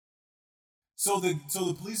So the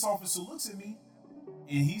police officer looks at me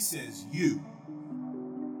and he says, "You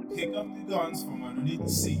pick up the guns from underneath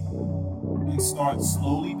the seat and start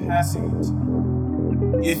slowly passing it to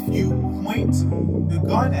me. If you point the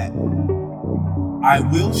gun at me, I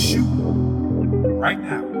will shoot right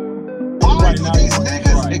now." Why do these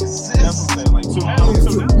niggas exist?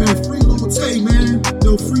 Man, free Lil Tay, man.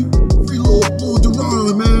 Yo, free Lil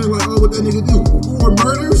Duran, man. Like, oh, what that nigga do? 4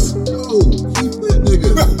 murders? Yo, keep that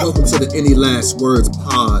nigga. Welcome to the Any Last Words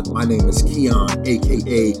pod. My name is Keon,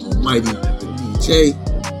 a.k.a. Almighty the DJ.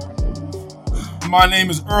 My name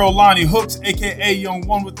is Earl Lonnie Hooks, a.k.a. Young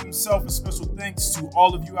One with himself. A special thanks to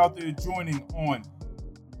all of you out there joining on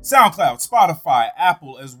SoundCloud, Spotify,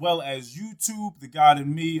 Apple, as well as YouTube. The God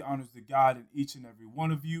in me honors the God in each and every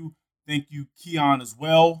one of you. Thank you, Keon, as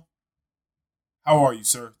well. How are you,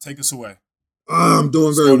 sir? Take us away. I'm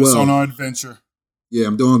doing very well. On our adventure. Yeah,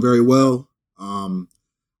 I'm doing very well.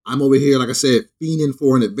 I'm over here, like I said, fiending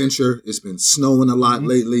for an adventure. It's been snowing a lot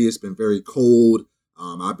lately. It's been very cold.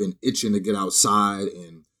 I've been itching to get outside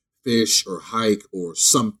and fish or hike or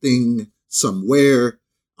something somewhere.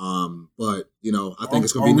 But you know, I think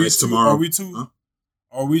it's gonna be nice tomorrow.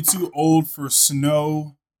 Are we too old for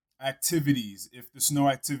snow activities if the snow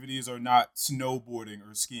activities are not snowboarding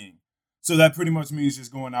or skiing? So that pretty much means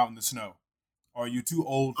just going out in the snow. Are you too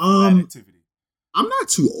old for that activity? I'm not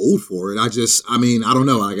too old for it. I don't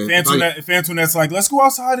know. Like, if Antoinette's like, let's go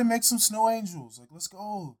outside and make some snow angels. Like, let's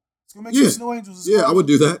go make some snow angels. I would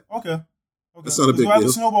do that. Okay. That's not a big deal. Have a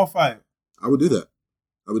snowball fight. I would do that.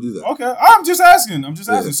 Okay, I'm just asking.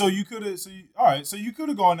 Yeah. So you could have. All right. So you could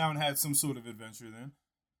have gone out and had some sort of adventure then.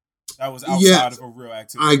 That was outside of a real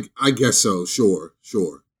activity. I guess so. Sure.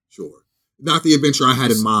 Not the adventure I had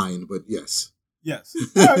in mind, but yes. Yes.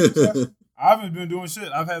 All right. I haven't been doing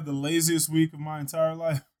shit. I've had the laziest week of my entire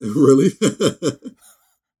life. Really?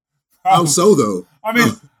 How so though? I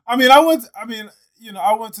went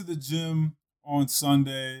to the gym on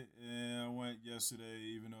Sunday and I went yesterday,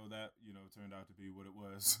 even though that, turned out to be what it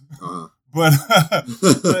was. But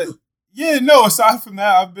yeah, no, aside from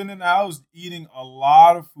that, I've been in the house eating a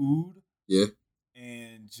lot of food. Yeah.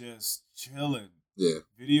 And just chilling. Yeah.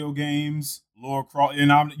 Video games, Lara Croft,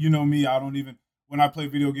 and I don't even, when I play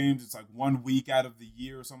video games, it's like 1 week out of the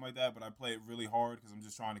year or something like that, but I play it really hard because I'm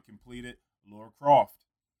just trying to complete it. Lara Croft.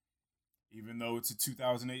 Even though it's a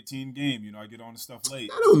 2018 game, I get on the stuff late.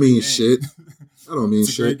 That don't mean shit. It's a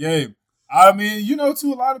great game. I mean,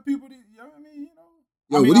 to a lot of people,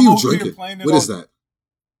 Yo, what are you drinking? What is that?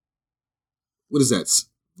 What is that?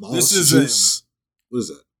 Moss juice? What is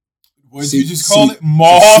that? What did you just call it?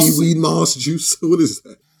 Moss? Seaweed moss juice? What is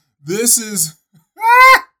that? This is...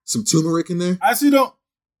 Some turmeric in there? I actually don't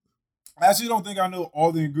think I know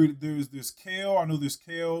all the ingredients. There's kale. I know there's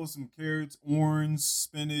kale, some carrots, orange,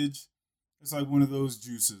 spinach. It's like one of those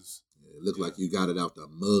juices. Yeah, it looked like you got it out the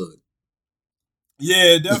mud.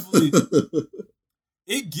 Yeah, definitely.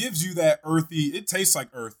 It gives you that earthy. It tastes like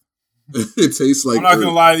earth. It tastes like. I'm not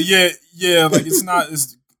gonna lie. Yeah. Like it's not.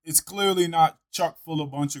 It's clearly not chock full of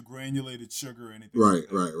a bunch of granulated sugar or anything. Right.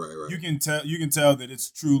 You can tell that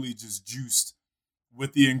it's truly just juiced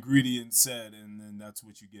with the ingredients said, and then that's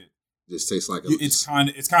what you get. Just tastes like it's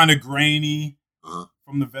kind of grainy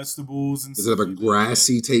from the vegetables and stuff. Does it have a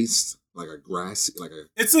grassy taste?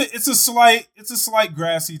 It's a slight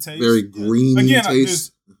grassy taste. Very greeny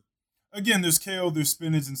taste. There's kale, there's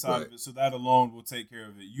spinach inside of it, so that alone will take care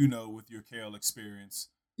of it. With your kale experience.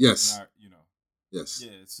 Yes. Yes.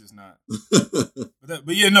 Yeah, it's just not.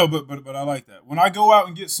 but I like that. When I go out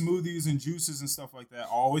and get smoothies and juices and stuff like that, I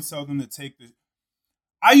always tell them to take the.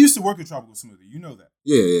 I used to work at Tropical Smoothie. You know that.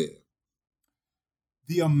 Yeah.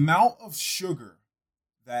 The amount of sugar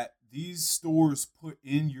that these stores put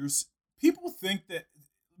in your... People think that...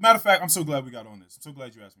 Matter of fact, I'm so glad we got on this. I'm so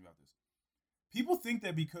glad you asked me about this. People think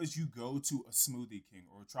that because you go to a Smoothie King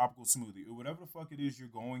or a Tropical Smoothie or whatever the fuck it is you're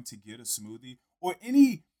going to get a smoothie or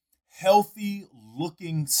any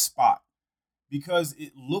healthy-looking spot, because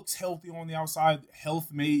it looks healthy on the outside,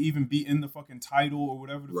 health may even be in the fucking title or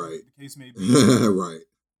whatever the case may be. Right.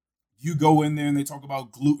 You go in there and they talk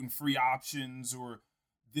about gluten-free options or,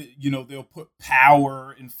 they'll put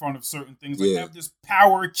power in front of certain things. Like have this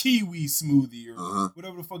power kiwi smoothie or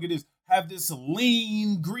whatever the fuck it is. Have this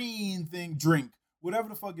lean green thing drink. Whatever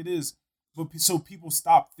the fuck it is. But so people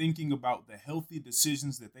stop thinking about the healthy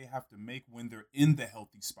decisions that they have to make when they're in the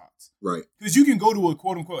healthy spots. Right. Because you can go to a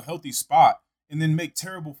quote-unquote healthy spot and then make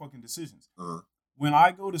terrible fucking decisions. When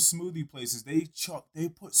I go to smoothie places,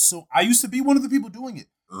 I used to be one of the people doing it.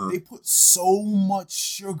 They put so much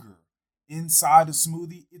sugar inside a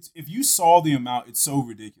smoothie. If you saw the amount, it's so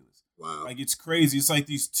ridiculous. Wow. Like, it's crazy. It's like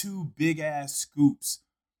these 2 big ass scoops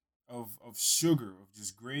of sugar, of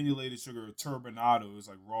just granulated sugar, or turbinado is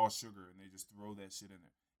like raw sugar, and they just throw that shit in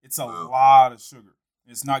there. It's a Wow. lot of sugar.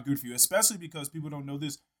 It's not good for you, especially because people don't know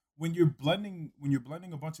this. When you're blending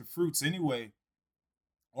a bunch of fruits anyway,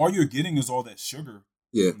 all you're getting is all that sugar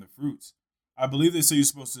Yeah. from the fruits. I believe they say you're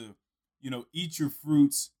supposed to, eat your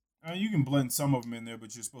fruits. You can blend some of them in there,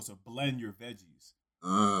 but you're supposed to blend your veggies.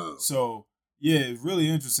 Oh. So, yeah, it's really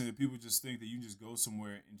interesting that people just think that you can just go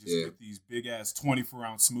somewhere and just Yeah. get these big ass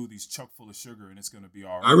 24-ounce smoothies chock full of sugar and it's gonna be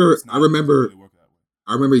all right. I remember- It's not- I remember- it doesn't really work that way.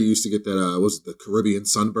 I remember you used to get that, was it the Caribbean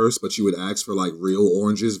Sunburst, but you would ask for like real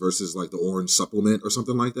oranges versus like the orange supplement or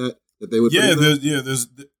something like that they would put in there?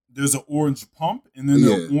 There's an orange pump and then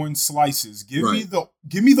there Yeah. are orange slices. Give me Right.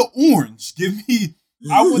 the orange.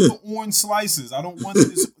 I want the orange slices. I don't want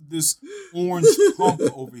this orange pump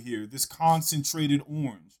over here. This concentrated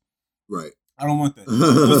orange. Right. I don't want that.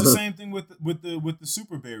 It was the same thing with the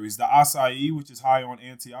super berries, the acai, which is high on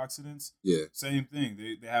antioxidants. Yeah. Same thing.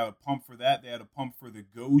 They have a pump for that. They had a pump for the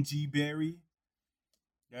goji berry.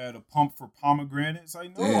 They had a pump for pomegranate. It's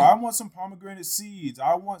like, no, Damn. I want some pomegranate seeds.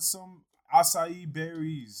 I want some acai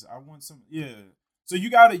berries. I want some, yeah. So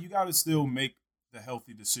you gotta still make the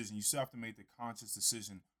healthy decision. You still have to make the conscious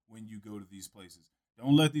decision when you go to these places.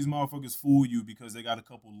 Don't let these motherfuckers fool you because they got a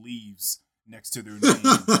couple leaves next to their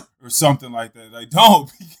name or something like that. Like,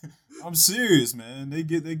 don't. I'm serious, man. They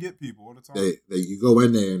get people all the time. You go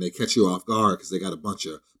in there and they catch you off guard because they got a bunch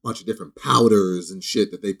of different powders and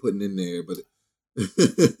shit that they putting in there, but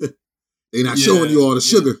they not showing you all the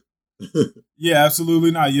sugar. Yeah,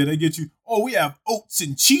 absolutely not. Yeah, they get you. Oh, we have oats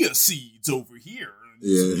and chia seeds over here.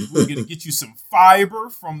 Yeah. So we're gonna get you some fiber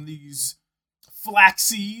from these flax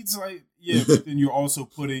seeds. Like, yeah, but then you're also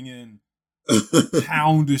putting in a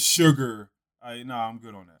pound of sugar. I'm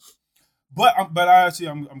good on that. But I'm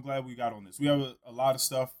glad we got on this. We have a lot of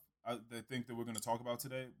stuff I think that we're going to talk about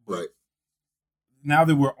today. But Right. now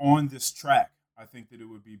that we're on this track, I think that it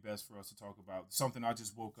would be best for us to talk about something I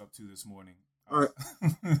just woke up to this morning. All right.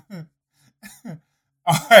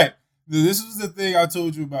 All right. This was the thing I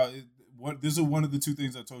told you about. This is one of the 2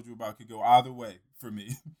 things I told you about. Could go either way for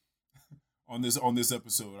me on this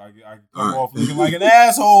episode. I could come off looking like an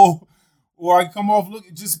asshole, or I could come off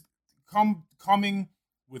coming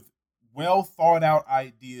with well thought out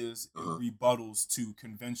ideas and rebuttals to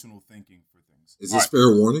conventional thinking for things. Is this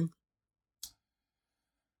fair warning?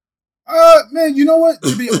 Man, you know what?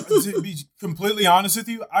 To be completely honest with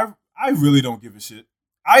you, I really don't give a shit.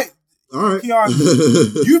 All right. Keon,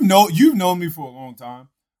 you've known me for a long time.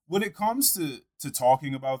 When it comes to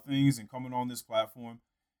talking about things and coming on this platform,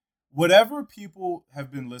 whatever people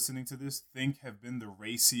have been listening to this think have been the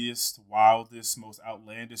raciest, wildest, most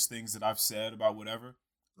outlandish things that I've said about whatever,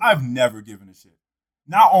 I've never given a shit.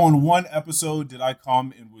 Not on one episode did I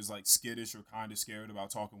come and was like skittish or kind of scared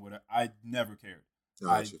about talking with it. I never cared.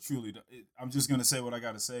 Gotcha. I truly, I'm just going to say what I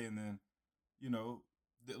got to say, and then,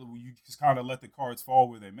 you just kind of let the cards fall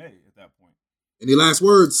where they may at that point. Any last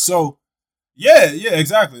words? So, yeah,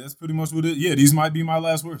 exactly. That's pretty much what it is. Yeah, these might be my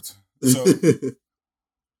last words. So,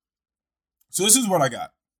 so this is what I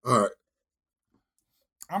got. All right.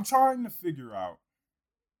 I'm trying to figure out.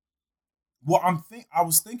 Well, I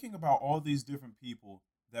was thinking about all these different people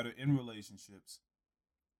that are in relationships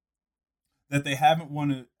that they haven't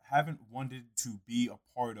wanted to be a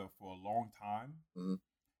part of for a long time, mm-hmm.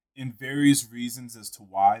 in various reasons as to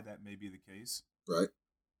why that may be the case. Right.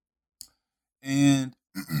 And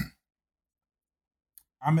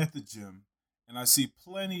I'm at the gym, and I see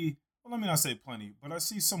plenty. Well, let me not say plenty, but I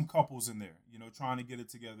see some couples in there, trying to get it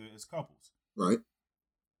together as couples. Right.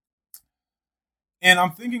 And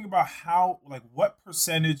I'm thinking about what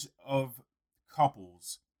percentage of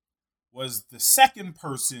couples was the second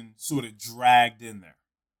person sort of dragged in there.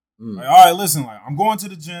 Like, all right, listen, I'm going to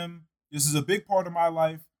the gym. This is a big part of my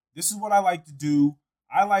life. This is what I like to do.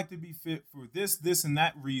 I like to be fit for this, and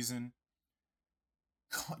that reason.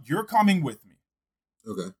 You're coming with me.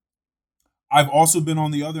 Okay. I've also been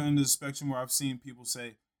on the other end of the spectrum where I've seen people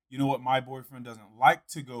say, you know what, my boyfriend doesn't like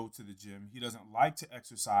to go to the gym. He doesn't like to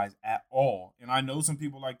exercise at all. And I know some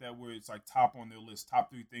people like that where it's like top on their list,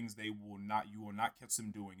 top 3 things you will not catch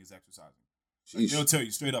them doing is exercising. Like, they'll tell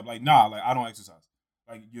you straight up, nah, I don't exercise.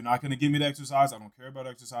 You're not going to give me the exercise. I don't care about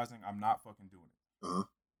exercising. I'm not fucking doing it. Uh-huh.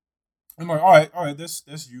 I'm like, all right, that's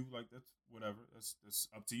you. That's whatever. That's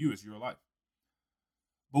up to you. It's your life.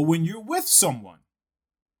 But when you're with someone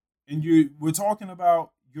and we're talking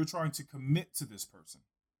about you're trying to commit to this person,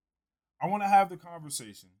 I want to have the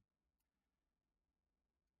conversation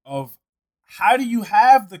of how do you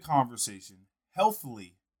have the conversation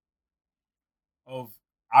healthily of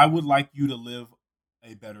I would like you to live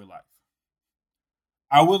a better life.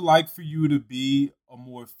 I would like for you to be a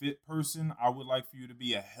more fit person. I would like for you to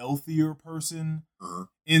be a healthier person. Uh-huh.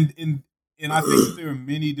 And I think that there are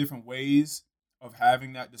many different ways of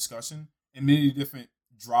having that discussion and many different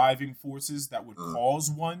driving forces that would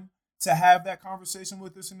cause one to have that conversation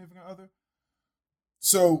with their significant other.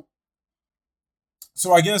 So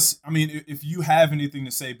I guess, I mean, if you have anything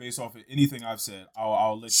to say based off of anything I've said,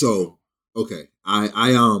 I'll let you know. Okay. I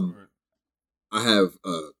have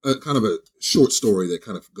a kind of a short story that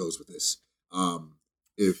kind of goes with this.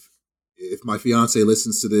 If my fiance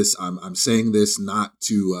listens to this, I'm saying this not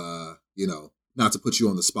to not to put you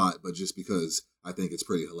on the spot, but just because I think it's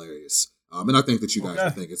pretty hilarious. And I think that you guys will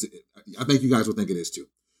think I think you guys will think it is too.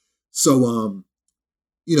 So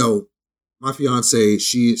my fiance,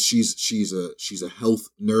 she's a health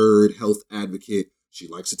nerd, health advocate. She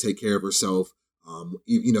likes to take care of herself.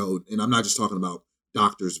 And I'm not just talking about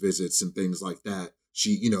doctor's visits and things like that.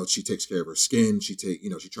 She takes care of her skin. She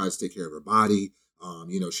tries to take care of her body.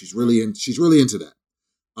 She's really into that.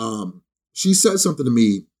 She said something to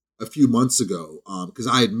me a few months ago because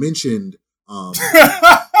I had mentioned.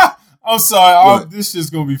 I'm sorry. This is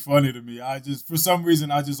gonna be funny to me. For some reason,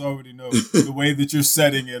 I just already know the way that you're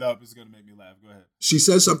setting it up is gonna make me laugh. Go ahead. She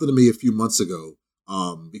said something to me a few months ago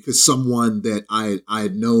because someone that I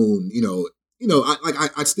had known,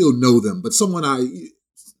 I still know them, but someone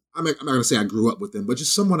I'm not gonna say I grew up with them, but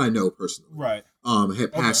just someone I know personally, right?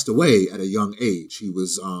 Had passed away at a young age. He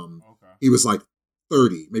was like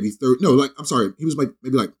 30, maybe 30. No, like I'm sorry, he was like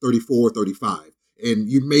maybe like 34, 35, and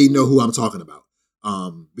you may know who I'm talking about.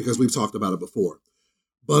 Because we've talked about it before,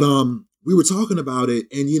 but we were talking about it,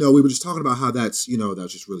 and we were just talking about how that's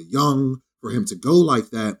just really young for him to go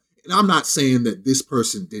like that. And I'm not saying that this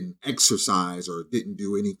person didn't exercise or didn't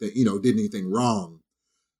do anything, did anything wrong,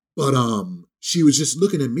 but she was just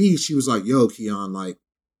looking at me. She was like, "Yo, Keon, like,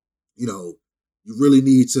 you really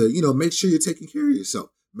need to, make sure you're taking care of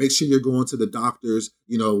yourself. Make sure you're going to the doctors.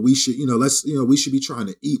 We should, we should be trying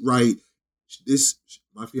to eat right."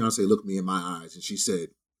 My fiance looked me in my eyes and she said,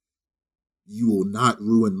 "You will not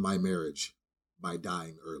ruin my marriage by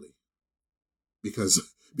dying early because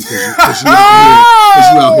you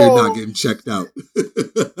out here not getting checked out."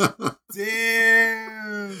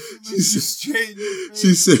 Damn. She said,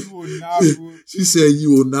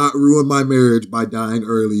 "You will not ruin my marriage by dying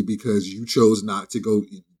early because you chose not to go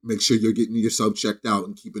make sure you're getting yourself checked out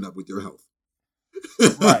and keeping up with your health."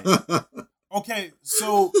 Right. Okay,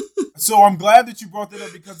 so I'm glad that you brought that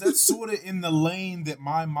up because that's sort of in the lane that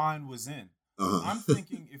my mind was in. Uh-huh. I'm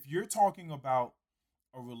thinking if you're talking about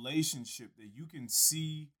a relationship that you can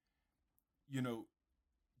see,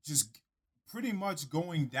 just pretty much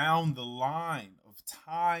going down the line of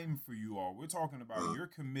time for you all. We're talking about you're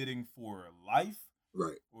committing for life,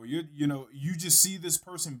 right? Or you just see this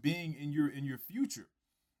person being in your future.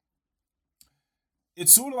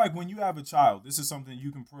 It's sort of like when you have a child. This is something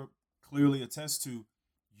you can clearly attest to.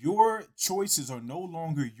 Your choices are no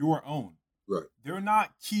longer your own. Right. They're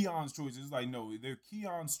not Keon's choices. Like, no, they're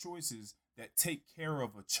Keon's choices that take care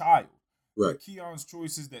of a child. Right. They're Keon's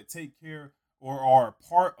choices that take care or are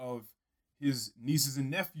part of his nieces and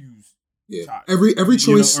nephews. Yeah. Child. Every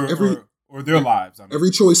choice, or their lives. I mean. Every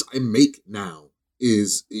choice I make now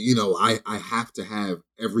is, I have to have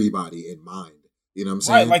everybody in mind. You know what I'm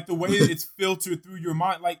saying? Right, like the way it's filtered through your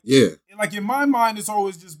mind. Like, yeah. Like in my mind, it's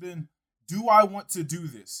always just been, do I want to do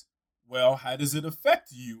this? Well, how does it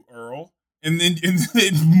affect you, Earl? And then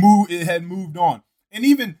it had moved on. And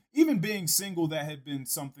even being single, that had been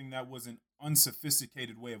something that was an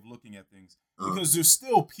unsophisticated way of looking at things. Because there's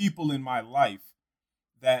still people in my life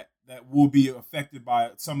that will be affected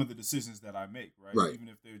by some of the decisions that I make, right? Even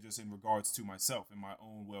if they're just in regards to myself and my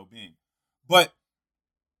own well-being. But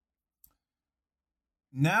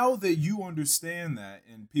now that you understand that,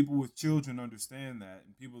 and people with children understand that,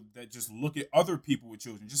 and people that just look at other people with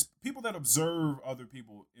children, just people that observe other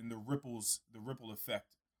people in the ripple effect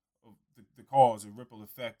of the cause, the ripple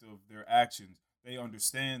effect of their actions, they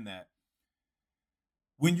understand that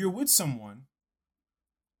when you're with someone,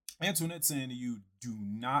 Antoinette's saying to you, "Do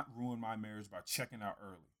not ruin my marriage by checking out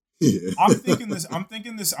early." Yeah. I'm thinking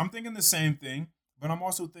the same thing, but I'm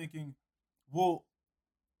also thinking, well,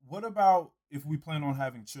 what about if we plan on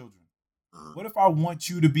having children? What if I want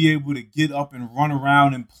you to be able to get up and run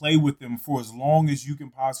around and play with them for as long as you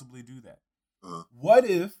can possibly do that? What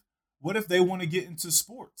if they want to get into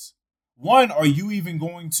sports? One, are you even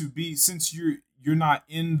going to be, since you're not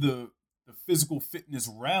in the physical fitness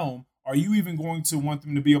realm, are you even going to want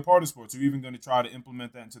them to be a part of sports? Are you even going to try to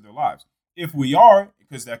implement that into their lives? If we are,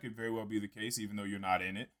 because that could very well be the case, even though you're not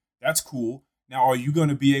in it, that's cool. Now, are you going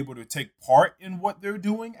to be able to take part in what they're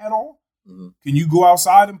doing at all? Mm-hmm. Can you go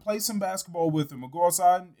outside and play some basketball with them, or go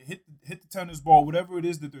outside and hit the tennis ball, whatever it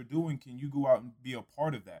is that they're doing? Can you go out and be a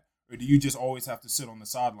part of that, or do you just always have to sit on the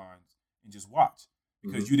sidelines and just watch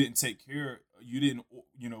because you didn't take care, you didn't,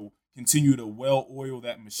 continue to well oil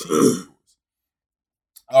that machine of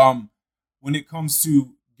yours? When it comes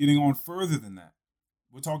to getting on further than that,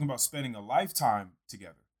 we're talking about spending a lifetime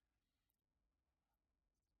together.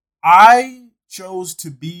 I chose to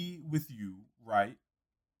be with you, right?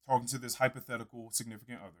 Talking to this hypothetical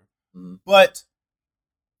significant other. Mm-hmm. But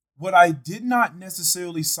what I did not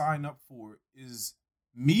necessarily sign up for is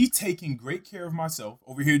me taking great care of myself,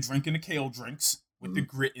 over here drinking the kale drinks with the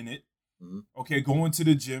grit in it. Mm-hmm. Okay, going to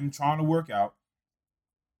the gym, trying to work out.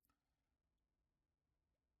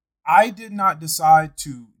 I did not decide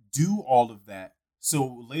to do all of that,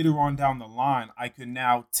 so later on down the line, I could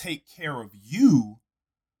now take care of you,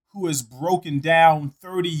 who has broken down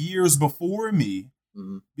 30 years before me,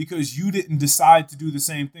 because you didn't decide to do the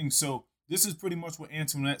same thing. So this is pretty much what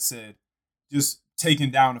Antoinette said, just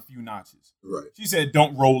taking down a few notches. Right. She said,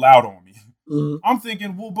 don't roll out on me. Mm-hmm. I'm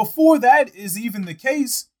thinking, well, before that is even the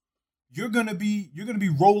case, you're gonna be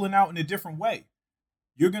rolling out in a different way.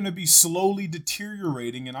 You're gonna be slowly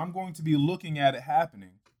deteriorating, and I'm going to be looking at it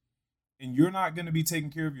happening. And you're not gonna be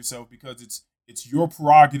taking care of yourself because it's your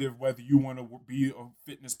prerogative whether you want to be a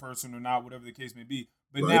fitness person or not, whatever the case may be.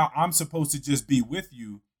 But now I'm supposed to just be with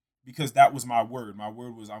you because that was my word. My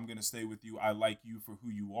word was I'm gonna stay with you. I like you for who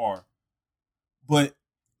you are. But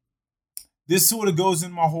this sort of goes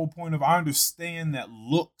in my whole point of I understand that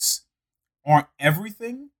looks aren't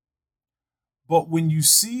everything. But when you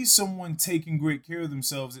see someone taking great care of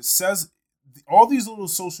themselves, it says all these little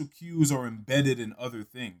social cues are embedded in other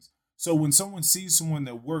things. So when someone sees someone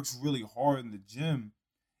that works really hard in the gym,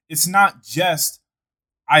 it's not just,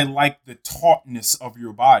 I like the tautness of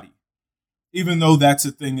your body, even though that's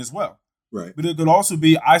a thing as well. Right. But it could also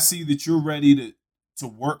be, I see that you're ready to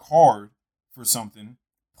work hard for something,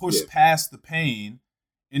 push past the pain,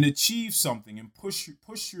 and achieve something, and push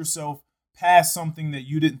yourself past something that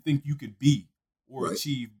you didn't think you could be or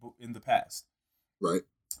achieve in the past. Right.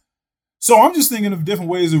 So I'm just thinking of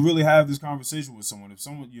different ways to really have this conversation with someone. If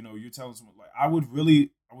someone, you're telling someone, like, I would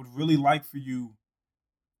really like for you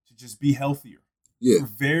to just be healthier. Yeah.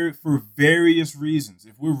 For various reasons.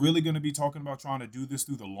 If we're really going to be talking about trying to do this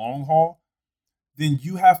through the long haul, then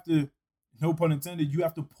you have to, no pun intended, you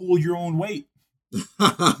have to pull your own weight.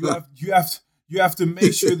 you have to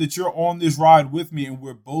make sure that you're on this ride with me, and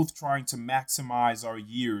we're both trying to maximize our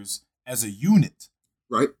years as a unit.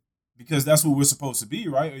 Right. Because that's what we're supposed to be,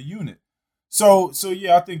 right? A unit. So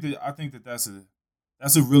yeah, I think that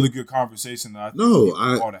that's a really good conversation that I think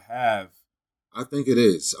people ought to have. I think it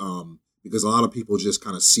is. Because a lot of people just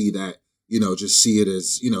kind of see that, just see it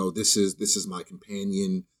as, this is my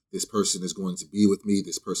companion. This person is going to be with me.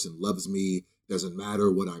 This person loves me. Doesn't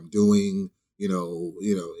matter what I'm doing.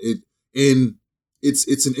 And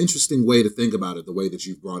it's an interesting way to think about it, the way that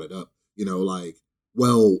you've brought it up.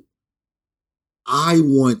 Well, I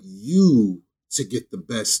want you to get the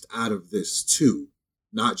best out of this too,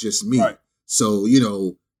 not just me. Right. So,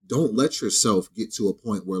 don't let yourself get to a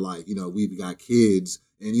point where we've got kids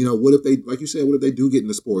and, what if they, like you said, what if they do get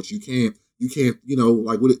into sports? You can't,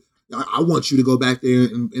 I want you to go back there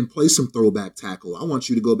and play some throwback tackle. I want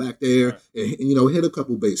you to go back there and hit a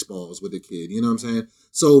couple baseballs with a kid. You know what I'm saying?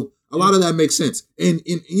 So a lot of that makes sense. And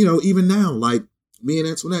even now, like me and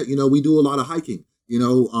Antoinette, we do a lot of hiking.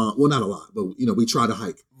 Well, not a lot, but we try to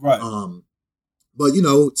hike. Right. But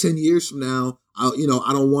 10 years from now, I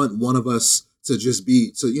don't want one of us to just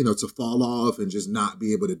to fall off and just not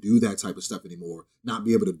be able to do that type of stuff anymore. Not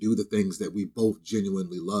be able to do the things that we both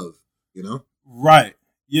genuinely love. Right.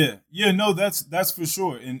 Yeah. Yeah. No, that's for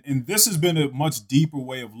sure. And this has been a much deeper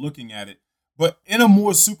way of looking at it, but in a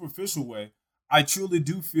more superficial way. I truly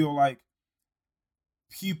do feel like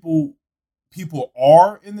people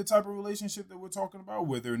are in the type of relationship that we're talking about,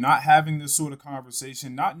 where they're not having this sort of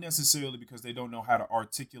conversation, not necessarily because they don't know how to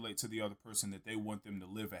articulate to the other person that they want them to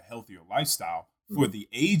live a healthier lifestyle for the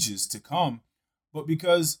ages to come, but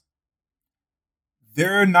because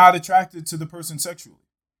they're not attracted to the person sexually.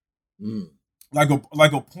 Like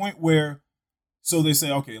a point where, so they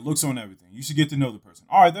say, okay, it looks on everything. You should get to know the person.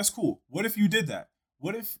 All right, that's cool. What if you did that?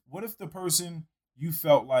 What if the person you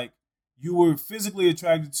felt like you were physically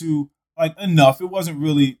attracted to, like, enough, it wasn't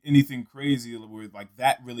really anything crazy where like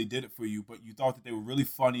that really did it for you, but you thought that they were really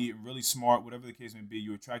funny and really smart, whatever the case may be, you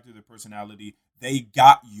were attracted to their personality, they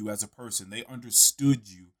got you as a person, they understood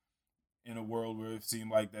you in a world where it seemed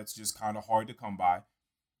like that's just kind of hard to come by.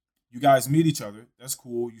 You guys meet each other, that's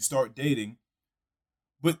cool, you start dating,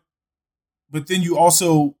 but then you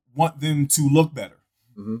also want them to look better.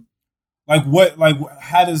 Mm-hmm. Like what? Like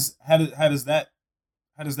how does that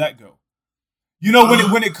go? You know,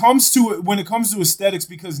 when it comes to aesthetics,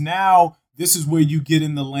 because now this is where you get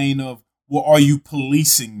in the lane of, well, are you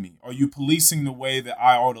policing me? Are you policing the way that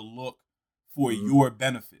I ought to look for your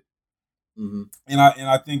benefit? Mm-hmm. And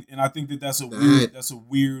I think that's a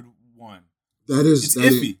weird one. It's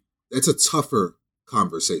iffy. That's a tougher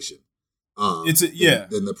conversation. Than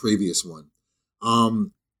the previous one.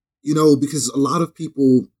 You know, because a lot of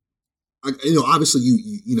people, obviously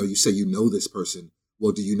you say you know this person.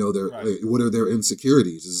 Well, do you know what are their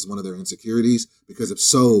insecurities? Is this one of their insecurities? Because if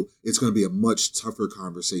so, it's going to be a much tougher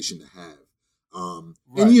conversation to have.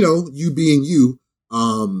 And you being you,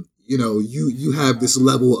 you have this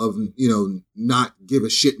level of not give a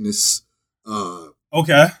shitness.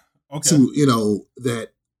 Okay. To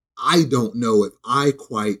that I don't know if I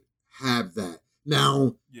quite have that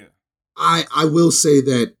now. Yeah. I will say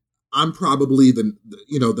that I'm probably the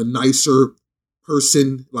nicer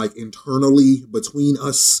person, like internally between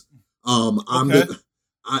us. I'm the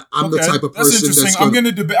type of person that's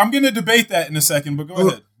interesting. I'm gonna debate that in a second, but go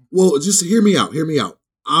ahead. Well, just hear me out.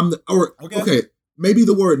 Maybe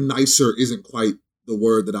the word nicer isn't quite the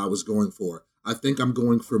word that I was going for. I think I'm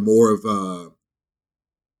going for more of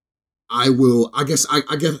I guess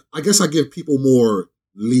I give people more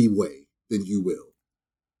leeway than you will.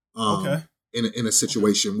 In a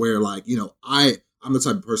situation where, like, I'm the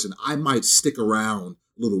type of person, I might stick around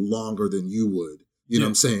a little longer than you would. You know what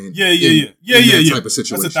I'm saying? Yeah. Type of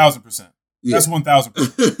situation. That's 1,000%. Yeah. That's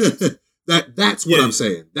 1,000%. That's what I'm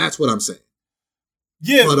saying. That's what I'm saying.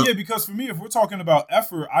 Yeah, because for me, if we're talking about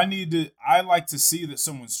effort, I like to see that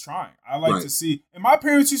someone's trying. I like to see, and my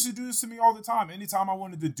parents used to do this to me all the time. Anytime I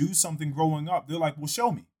wanted to do something growing up, they're like, well,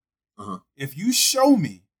 show me. If you show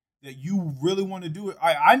me that you really want to do it,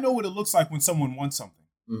 I know what it looks like when someone wants something.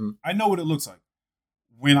 Mm-hmm. I know what it looks like.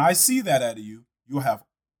 When I see that out of you, you'll have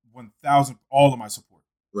 1,000, all of my support.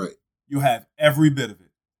 Right. You'll have every bit of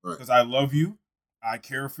it. Right. Because I love you. I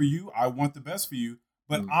care for you. I want the best for you.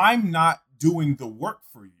 But I'm not doing the work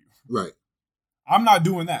for you. Right. I'm not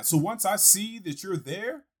doing that. So once I see that you're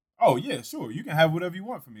there, oh yeah, sure, you can have whatever you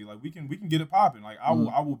want from me. Like we can get it popping. Like I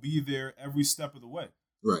will be there every step of the way.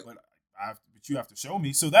 Right. But you have to show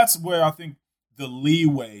me. So that's where I think the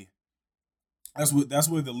leeway. That's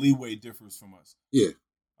where the leeway differs from us. Yeah.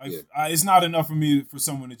 Like it's not enough for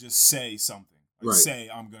someone to just say something. Like say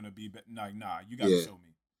I'm gonna be like, nah, you gotta show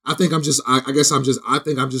me. I think I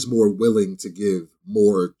think I'm just more willing to give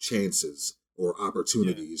more chances or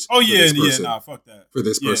opportunities. Oh yeah, nah, fuck that. For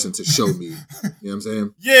this person to show me. You know what I'm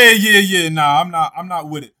saying? Yeah. Nah, I'm not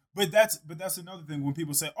with it. But that's another thing when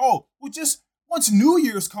people say, oh, well, just once New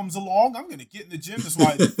Year's comes along, I'm gonna get in the gym. That's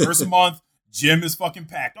why the first month gym is fucking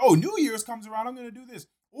packed. Oh, New Year's comes around, I'm gonna do this.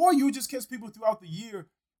 Or you just catch people throughout the year.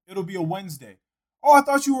 It'll be a Wednesday. Oh, I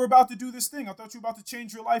thought you were about to do this thing. I thought you were about to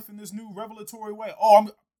change your life in this new revelatory way. Oh,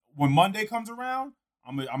 when Monday comes around,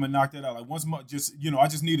 I'm gonna knock that out. Like once, I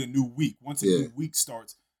just need a new week. Once a new week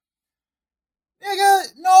starts,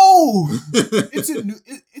 nigga, no,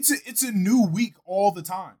 it's a new week all the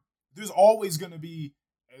time. There's always gonna be,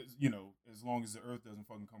 as long as the earth doesn't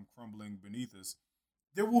fucking come crumbling beneath us,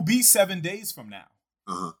 there will be 7 days from now.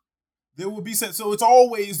 There will be so it's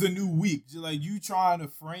always the new week. Just like you trying to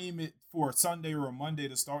frame it for a Sunday or a Monday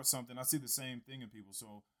to start something. I see the same thing in people.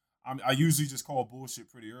 So I usually just call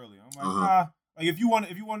bullshit pretty early. I'm like, nah. Like if you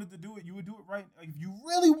wanted to do it, you would do it right. Like if you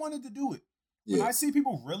really wanted to do it. When I see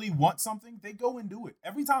people really want something, they go and do it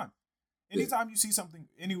every time. Anytime you see something,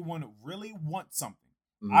 anyone really wants something.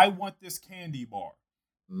 I want this candy bar.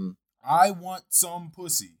 I want some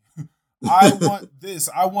pussy. I want this.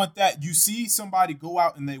 I want that. You see somebody go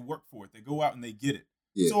out and they work for it. They go out and they get it.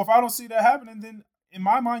 Yeah. So if I don't see that happening, then in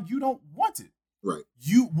my mind, you don't want it. Right.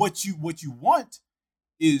 What you want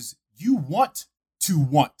is you want to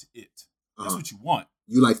want it. That's what you want.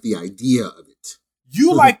 You like the idea of it.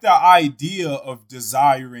 You like the idea of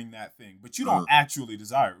desiring that thing, but you don't actually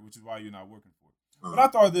desire it, which is why you're not working for it. But I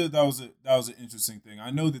thought that was an interesting thing.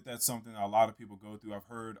 I know that that's something that a lot of people go through. I've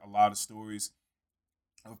heard a lot of stories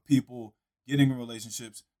of people getting in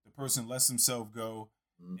relationships. The person lets themselves go,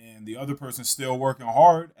 and the other person's still working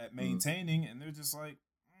hard at maintaining, and they're just like,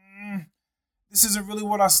 this isn't really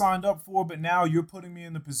what I signed up for, but now you're putting me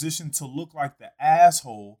in the position to look like the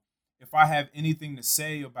asshole if I have anything to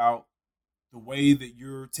say about the way that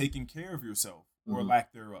you're taking care of yourself or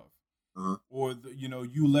lack thereof. Or,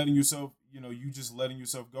 you letting yourself, you just letting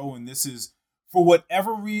yourself go, and this is for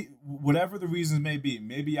whatever the reasons may be,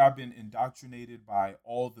 maybe I've been indoctrinated by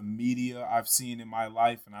all the media I've seen in my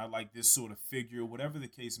life, and I like this sort of figure, whatever the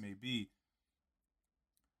case may be.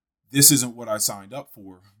 This isn't what I signed up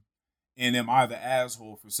for. And am I the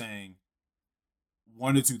asshole for saying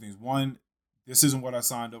one or two things? One, this isn't what I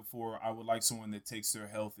signed up for. I would like someone that takes their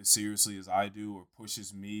health as seriously as I do, or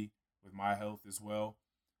pushes me with my health as well.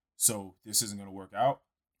 So this isn't going to work out.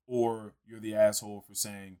 Or you're the asshole for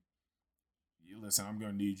saying, listen, I'm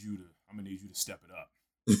gonna need you to step it up.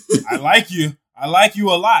 I like you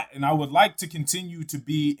a lot, and I would like to continue to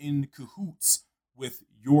be in cahoots with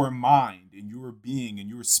your mind and your being and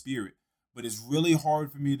your spirit. But it's really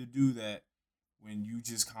hard for me to do that when you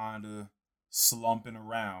just kind of slumping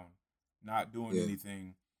around, not doing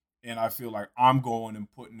anything. And I feel like I'm going and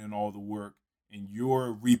putting in all the work, and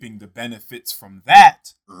you're reaping the benefits from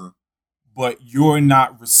that, but you're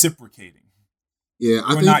not reciprocating. Yeah,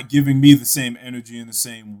 You're not giving me the same energy and the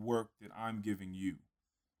same work that I'm giving you.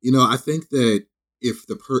 I think that if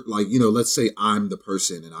let's say I'm the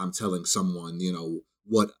person and I'm telling someone,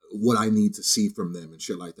 what I need to see from them and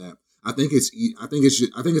shit like that. I think it's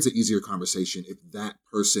an easier conversation if that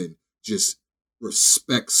person just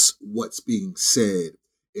respects what's being said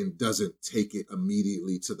and doesn't take it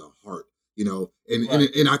immediately to the heart.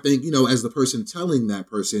 And I think, as the person telling that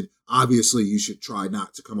person, obviously you should try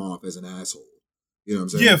not to come off as an asshole. You know what I'm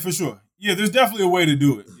saying? Yeah, for sure. Yeah, there's definitely a way to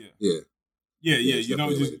do it. Yeah. You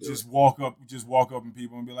don't just walk up and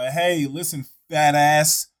people and be like, "Hey, listen, fat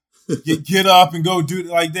ass, get up and go do it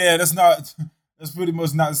like that." That's pretty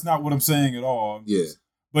much not. It's not what I'm saying at all.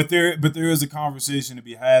 But there is a conversation to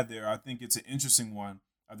be had there. I think it's an interesting one.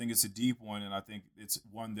 I think it's a deep one, and I think it's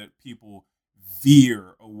one that people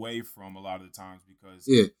veer away from a lot of the times because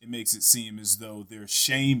it makes it seem as though they're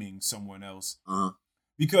shaming someone else.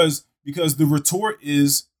 Because the retort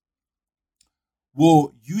is,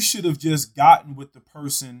 well, you should have just gotten with the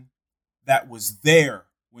person that was there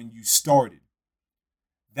when you started.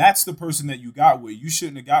 That's the person that you got with. You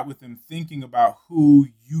shouldn't have got with them thinking about who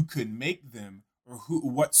you could make them or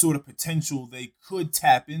what sort of potential they could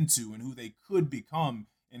tap into and who they could become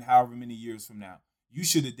in however many years from now. You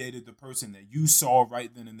should have dated the person that you saw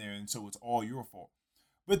right then and there, and so it's all your fault.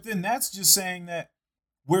 But then that's just saying that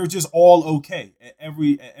we're just all okay at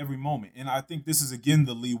every moment. And I think this is, again,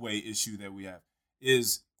 the leeway issue that we have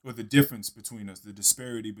or the difference between us, the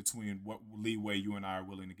disparity between what leeway you and I are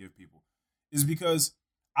willing to give people, is because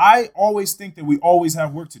I always think that we always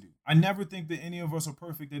have work to do. I never think that any of us are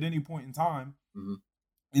perfect at any point in time. Mm-hmm.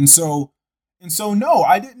 And so no,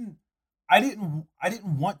 I didn't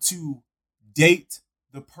want to date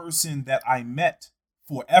the person that I met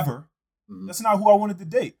forever. Mm-hmm. That's not who I wanted to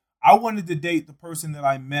date. I wanted to date the person that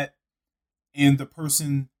I met and the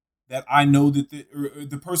person that I know that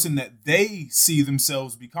the person that they see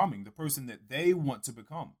themselves becoming, the person that they want to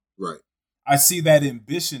become. Right. I see that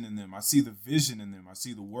ambition in them. I see the vision in them. I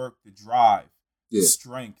see the work, the drive, the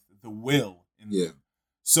strength, the will in them.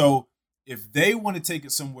 So if they want to take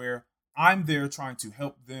it somewhere, I'm there trying to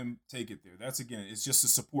help them take it there. That's, again, it's just a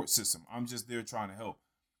support system. I'm just there trying to help.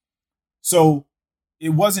 So it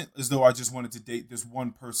wasn't as though I just wanted to date this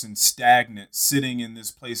one person stagnant, sitting in this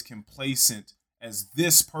place complacent as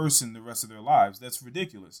this person the rest of their lives. That's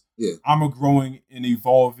ridiculous. Yeah. I'm a growing and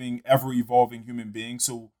evolving, ever-evolving human being,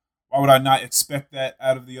 so why would I not expect that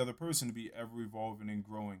out of the other person to be ever-evolving and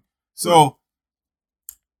growing? So,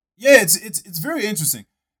 it's very interesting.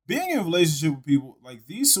 Being in a relationship with people, like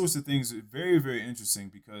these sorts of things are very, very interesting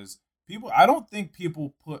because I don't think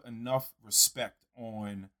people put enough respect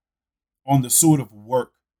on the sort of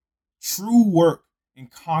work, true work and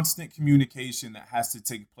constant communication that has to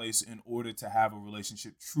take place in order to have a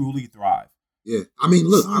relationship truly thrive. Yeah. I mean,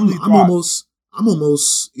 look, I'm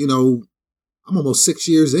almost 6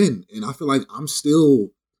 years in, and I feel like I'm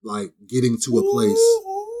still like getting to a place.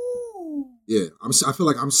 Ooh. Yeah. I feel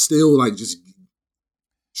like I'm still like just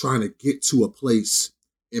trying to get to a place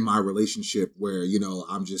in my relationship where,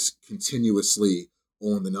 I'm just continuously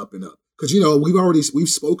on the up and up. Because, we've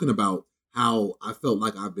spoken about how I felt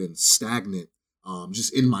like I've been stagnant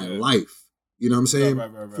just in my life. You know what I'm saying?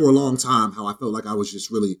 Right, for a long time, how I felt like I was just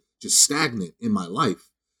really just stagnant in my life.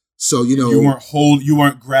 So, you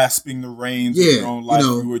weren't grasping the reins of your own life.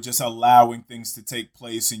 You were just allowing ththings to take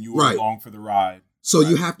place and you were along for the ride. So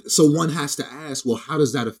one has to ask, well, how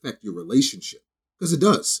does that affect your relationship? Because it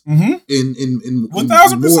does. Mm-hmm. In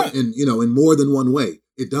 1,000%. In more than one way,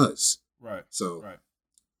 it does. Right. So,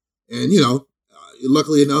 and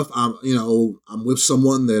luckily enough, I'm with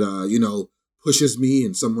someone that pushes me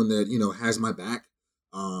and someone that has my back.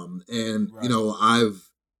 I've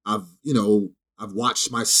I've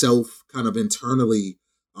watched myself kind of internally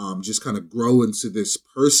just kind of grow into this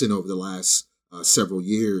person over the last several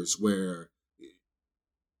years where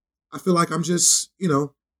I feel like I'm just,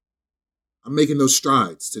 I'm making those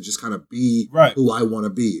strides to just kind of be who I want to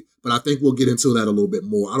be. But I think we'll get into that a little bit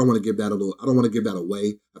more. I don't want to give that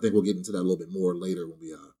away. I think we'll get into that a little bit more later when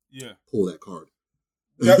we pull that card.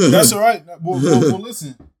 That's all right. Well,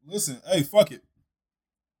 listen. Hey, fuck it.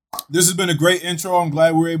 This has been a great intro. I'm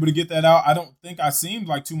glad we were able to get that out. I don't think I seemed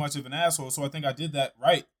like too much of an asshole, so I think I did that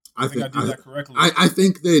right. I think I did that correctly. I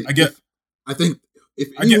think that if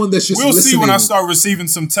anyone that's just we'll listening, see when I start receiving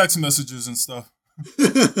some text messages and stuff.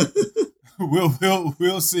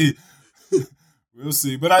 We'll see. We'll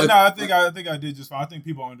see. But I think I did just fine. I think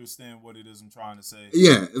people understand what it is I'm trying to say.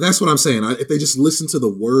 Yeah, that's what I'm saying. If they just listen to the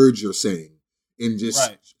words you're saying and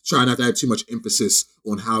just try not to have too much emphasis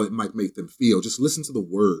on how it might make them feel, just listen to the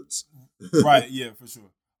words. Right, yeah, for sure.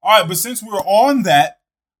 All right, but since we're on that,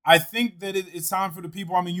 I think that it's time for the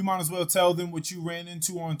people. I mean, you might as well tell them what you ran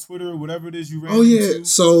into on Twitter or whatever it is you ran into. Oh, yeah.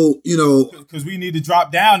 So, because we need to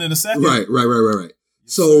drop down in a second. Right. Yes,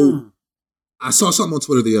 so, sir. I saw something on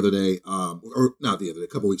Twitter the other day, or not the other day, a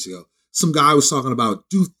couple weeks ago. Some guy was talking about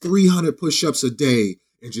do 300 push-ups a day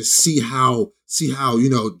and just see how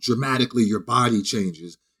dramatically your body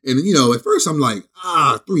changes. And, at first I'm like,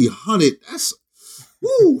 300, that's,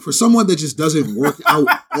 woo, for someone that just doesn't work out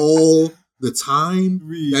all the time,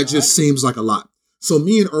 that just seems like a lot. So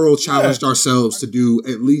me and Earl challenged ourselves to do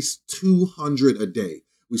at least 200 a day.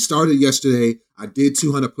 We started yesterday. I did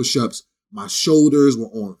 200 push-ups. My shoulders were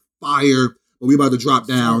on fire. But we about to drop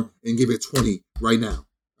down and give it 20 right now.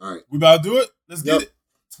 All right. We about to do it? Let's get it.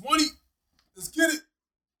 20. Let's get it.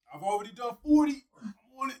 I've already done 40. I'm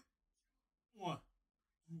on it. 1,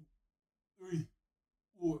 2, 3,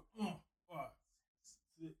 4, 5,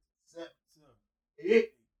 6, 7,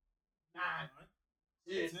 8, 9,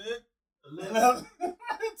 10, 11,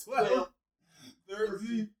 12,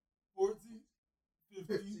 13, 14,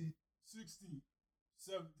 15, 16,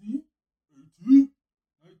 17, 18,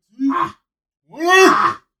 19. Woo!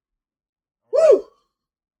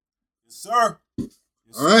 Yes, sir.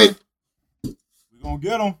 All right. We're gonna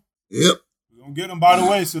get them. Yep. We're gonna get them. By the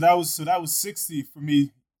way, so that was 60 for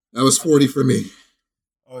me. That was 40 for me.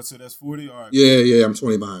 Oh, so that's 40. All right. Yeah. I'm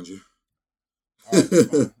 20 behind you. All right,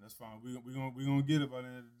 that's fine. We're gonna get it by the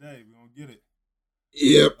end of the day. We're gonna get it.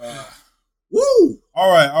 Yep. Woo! All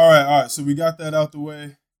right. So we got that out the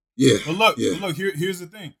way. Yeah. But look. Here's the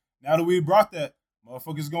thing. Now that we brought that,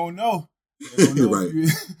 motherfuckers gonna know. Right.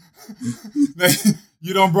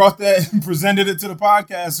 You done brought that and presented it to the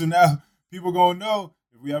podcast, so now people gonna know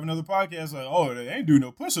if we have another podcast. Like, oh, they ain't doing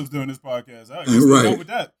no push-ups during this podcast. I guess they're done with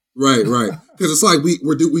that. Right. Because it's like we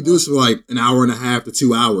do this for like an hour and a half to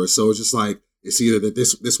 2 hours. So it's just like it's either that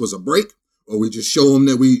this was a break or we just show them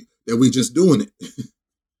that we just doing it.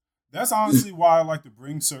 That's honestly why I like to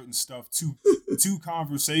bring certain stuff to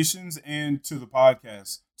conversations and to the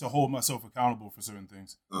podcast to hold myself accountable for certain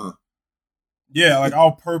things. Uh-huh. Yeah, like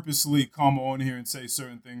I'll purposely come on here and say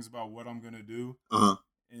certain things about what I'm gonna do. Uh-huh.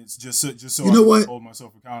 And it's just so you know I what? hold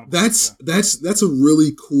myself accountable. That's a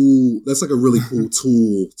really cool. That's like a really cool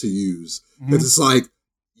tool to use because it's like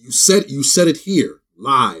you said it here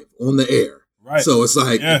live on the air. Right. So it's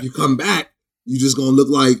like if you come back, you just gonna look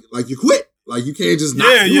like you quit. Like you can't just not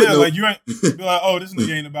do it. No. Like you ain't be like, oh, this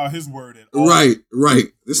nigga ain't about his word at all. Right.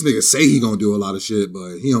 This nigga say he gonna do a lot of shit,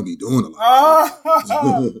 but he don't be doing a lot.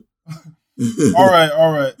 All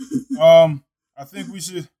right. I think we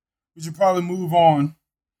should probably move on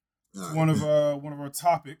to one of our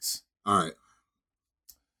topics. All right.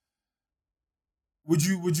 Would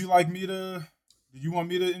you like me to? Do you want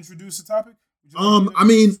me to introduce the topic? I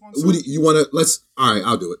mean, you want to? Let's. All right,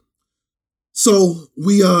 I'll do it. So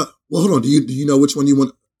we well, hold on. Do you know which one you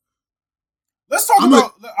want? Let's talk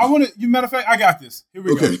about. I want to. Matter of fact, I got this. Here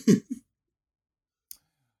we go.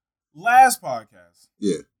 Last podcast.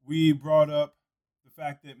 Yeah. We brought up the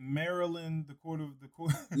fact that Maryland, the court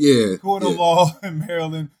of law in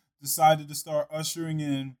Maryland, decided to start ushering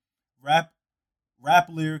in rap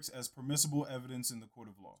lyrics as permissible evidence in the court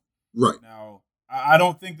of law. Right. Now, I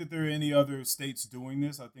don't think that there are any other states doing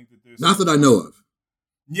this. I think that there's not that I know of.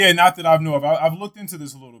 Yeah, not that I know of. I've looked into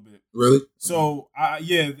this a little bit. Really? So,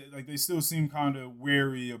 like they still seem kind of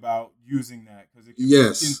wary about using that because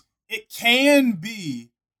it can be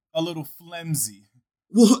a little flimsy.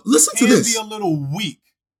 Well, listen to this. It can be a little weak.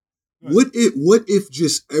 What if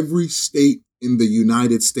just every state in the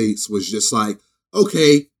United States was just like,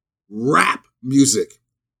 okay, rap music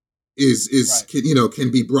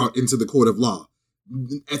can be brought into the court of law.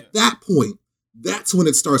 At that point, that's when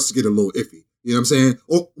it starts to get a little iffy. You know what I'm saying?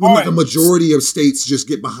 Or when like right. a majority of states just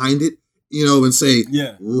get behind it, you know, and say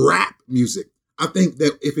Yeah. rap music. I think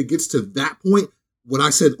that if it gets to that point, what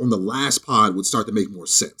I said on the last pod would start to make more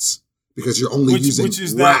sense because you're only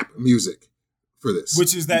using rap music for this.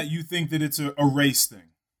 Which is that you think that it's a race thing.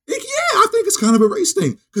 Yeah, I think it's kind of a race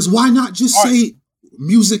thing. Because why not just say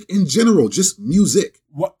music in general? Just music.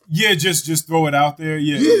 What? Yeah, just throw it out there.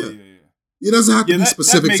 Yeah. It doesn't have to be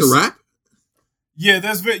specific to rap. Yeah,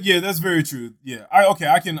 that's very true. Yeah,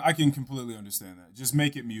 I can completely understand that. Just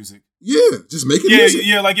make it music. Yeah, just make it music.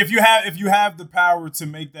 Yeah, like if you have the power to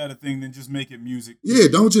make that a thing, then just make it music. Yeah,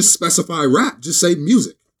 don't just specify rap. Just say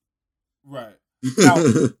music. Right.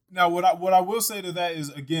 Now what I will say to that is,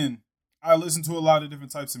 again, I listen to a lot of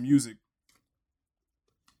different types of music.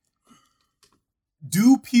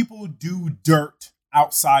 Do people do dirt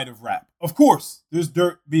outside of rap? Of course, there's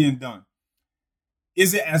dirt being done.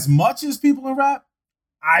 Is it as much as people in rap?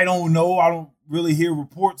 I don't know. I don't really hear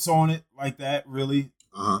reports on it like that, really.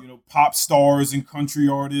 You know, pop stars and country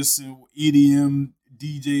artists and EDM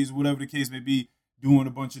DJs, whatever the case may be, doing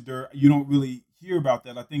a bunch of dirt. You don't really hear about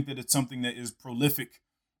that. I think that it's something that is prolific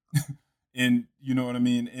in, you know what I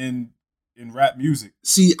mean, in rap music.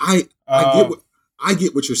 See, I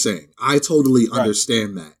get what you're saying. I totally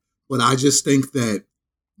understand that. But I just think that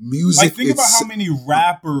music. Like, think about how many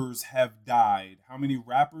rappers have died. How many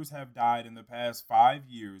rappers have died in the past 5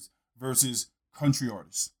 years versus country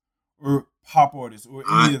artists or pop artists or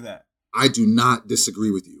any of that. I do not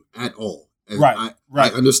disagree with you at all. And right. I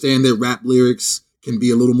understand that rap lyrics can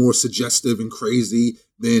be a little more suggestive and crazy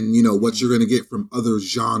than, you know, what you're going to get from other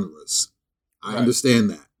genres. I understand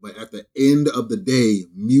that. But at the end of the day,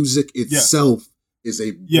 music itself is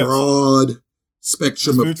a broad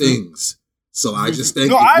spectrum of things. So I just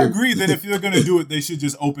think... No, I agree that if you're going to do it, they should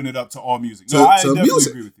just open it up to all music. No, I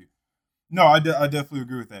definitely agree with you. No, I definitely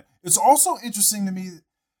agree with that. It's also interesting to me,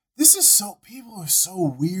 people are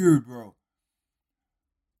so weird, bro.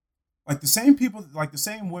 Like the same people, like the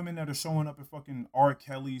same women that are showing up at fucking R.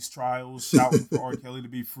 Kelly's trials, shouting for R. Kelly to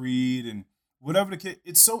be freed and whatever the case.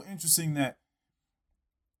 It's so interesting that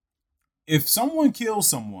if someone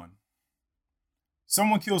kills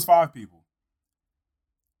 5 people,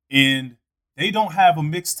 and they don't have a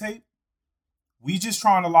mixtape, we just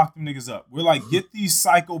trying to lock them niggas up. We're like, get these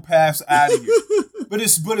psychopaths out of here. But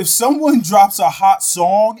if someone drops a hot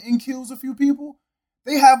song and kills a few people,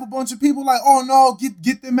 they have a bunch of people like, oh no,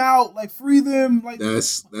 get them out, like free them. Like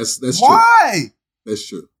that's why? True. That's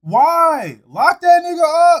true. Why? Lock that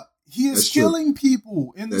nigga up. He is killing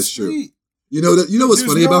people in the street. True. You know what's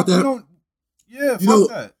funny about that? Fuck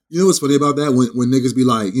that. You know what's funny about that? When niggas be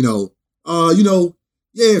like,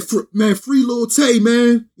 free Lil Tay,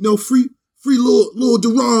 man. You know, free Lil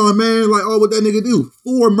Duran, man. Like, what that nigga do?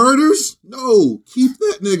 4 murders? No, keep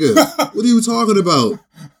that nigga. What are you talking about?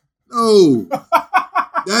 No.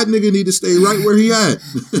 That nigga need to stay right where he at.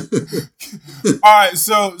 All right,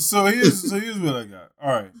 so here's what I got.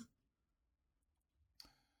 All right.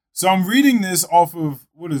 So I'm reading this off of,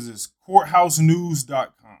 what is this?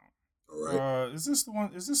 courthousenews.com. All right. Is this the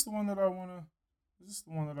one that I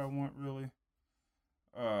want really?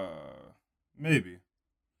 Maybe.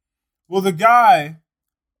 Well, the guy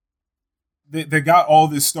that got all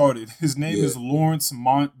this started, his name is Lawrence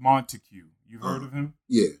Montague. You've heard of him?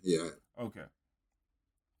 Yeah. Okay.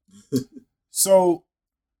 So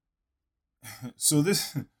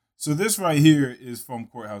this right here is from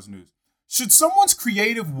Courthouse News. Should someone's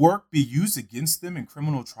creative work be used against them in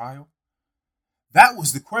criminal trial? That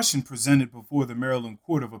was the question presented before the Maryland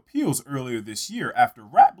Court of Appeals earlier this year after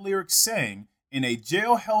rap lyrics sang in a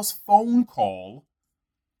jailhouse phone call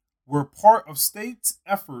were part of state's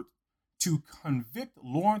effort to convict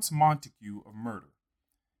Lawrence Montague of murder.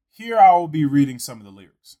 Here I will be reading some of the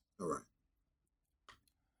lyrics. All right.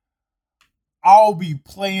 I'll be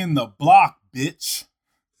playing the block, bitch.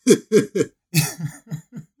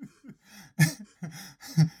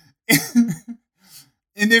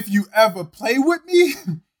 And if you ever play with me,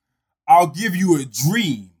 I'll give you a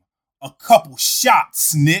dream, a couple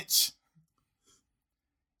shots, snitch.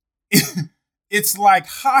 It's like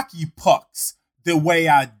hockey pucks, the way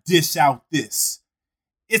I dish out this.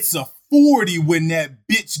 It's a 40 when that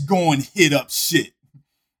bitch gon' hit up shit.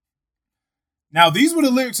 Now, these were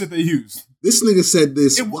the lyrics that they used. This nigga said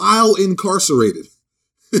this while incarcerated.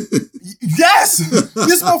 Yes!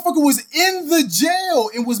 This motherfucker was in the jail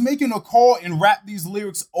and was making a call and rapped these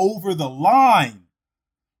lyrics over the line.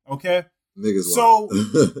 Okay? Niggas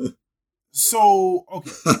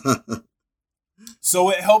okay. So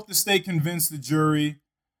it helped the state convince the jury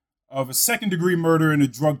of a second-degree murder and a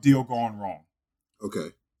drug deal gone wrong.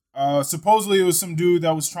 Okay. Supposedly it was some dude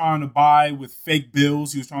that was trying to buy with fake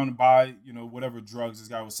bills. He was trying to buy, whatever drugs this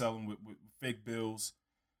guy was selling with fake bills.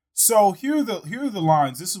 So here are the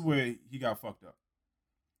lines. This is where he got fucked up.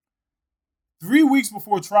 3 weeks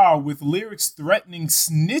before trial, with lyrics threatening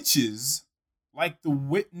snitches like the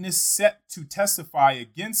witness set to testify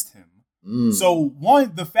against him. So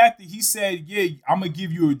one, the fact that he said, yeah, I'm going to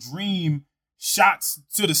give you a dream, shots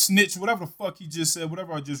to the snitch, whatever the fuck he just said,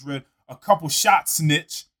 whatever I just read, a couple shots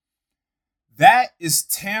snitch. That is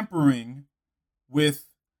tampering with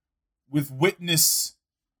witness,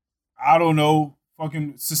 I don't know,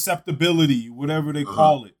 fucking susceptibility, whatever they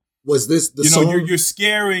call it. Was this the song? You're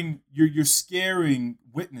scaring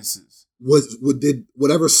witnesses. Did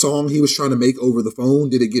whatever song he was trying to make over the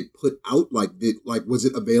phone, did it get put out? Was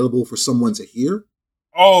it available for someone to hear?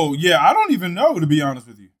 Oh yeah, I don't even know, to be honest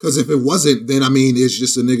with you. Because if it wasn't, then I mean, it's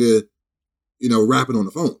just a nigga, rapping on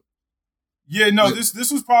the phone. Yeah, no,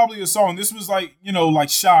 this was probably a song. This was like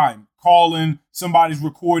Shine calling, somebody's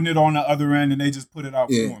recording it on the other end, and they just put it out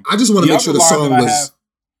for him. I just want to make sure the song was.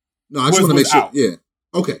 No, I just want to make sure. Out. Yeah.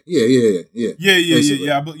 Okay.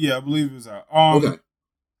 Yeah. I believe it was out. Okay.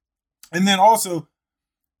 And then also,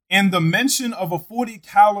 and the mention of 40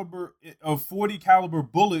 caliber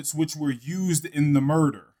bullets which were used in the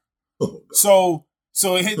murder. Oh, so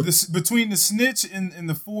it hit between the snitch and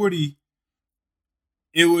the 40.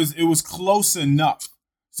 It was close enough.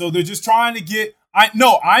 So they're just trying to get. I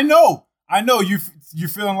know. You're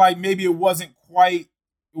feeling like maybe it wasn't quite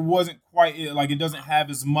like it doesn't have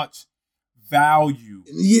as much value.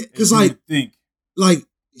 Yeah, because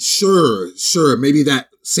sure, maybe that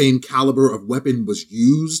same caliber of weapon was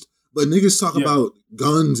used, but niggas talk about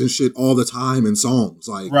guns and shit all the time in songs,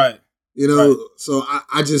 like right. So I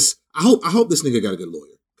hope this nigga got a good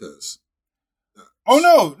lawyer, because.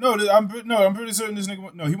 I'm pretty certain this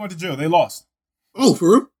nigga. No, he went to jail. They lost. Oh,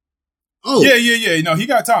 for real? Oh, yeah. No, he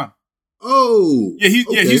got time. Oh,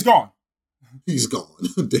 he's gone. He's gone.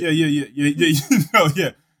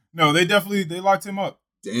 Yeah. No, they locked him up.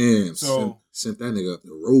 Damn. So sent that nigga up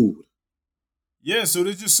the road. Yeah, so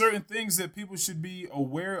there's just certain things that people should be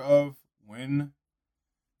aware of when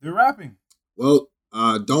they're rapping. Well,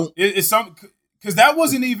 don't. It's some because that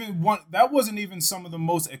wasn't even some of the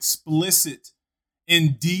most explicit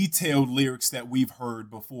and detailed lyrics that we've heard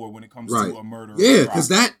before when it comes to a murder. Yeah,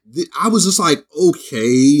 because I was just like,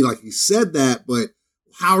 okay, like he said that, but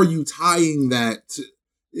how are you tying that to,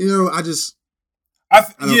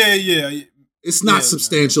 it's not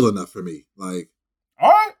substantial enough for me. Like, all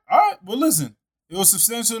right. Well, listen, it was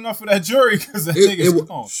substantial enough for that jury because that nigga's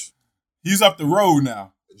gone. He's up the road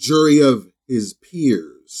now. Jury of his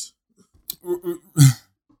peers.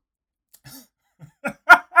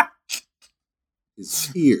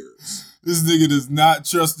 His peers. This nigga does not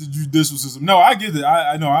trust the judicial system. No, I get it.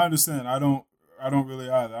 I know. I understand. I don't really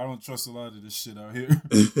either. I don't trust a lot of this shit out here.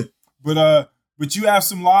 But you have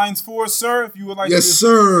some lines for us, sir. If you would like. Yes,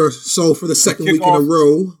 sir. So for the second week in a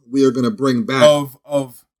row, we are going to bring back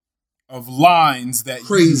of lines that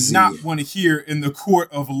you do not want to hear in the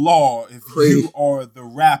court of law if you are the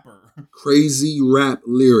rapper. Crazy rap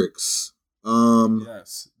lyrics.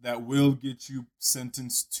 Yes, that will get you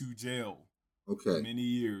sentenced to jail. Okay. Many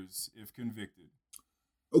years if convicted.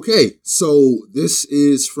 Okay, so this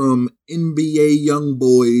is from NBA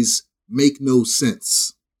Youngboy's Make No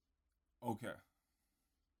Sense. Okay.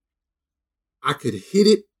 I could hit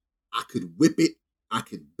it, I could whip it, I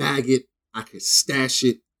could bag it, I could stash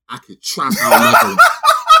it, I could trap out like a...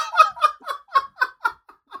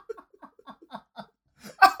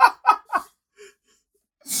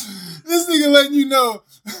 This nigga letting you know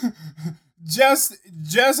just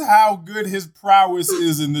how good his prowess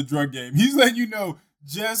is in the drug game. He's letting you know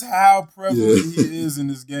just how prevalent he is in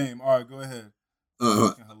this game. All right, go ahead.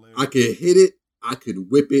 I could hit it, I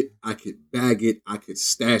could whip it, I could bag it, I could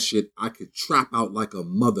stash it, I could trap out like a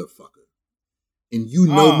motherfucker. And you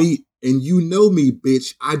know me,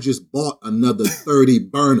 bitch, I just bought another 30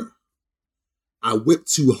 burner. I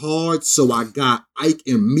whipped too hard, so I got Ike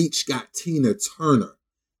and Meech got Tina Turner.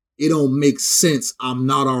 It don't make sense. I'm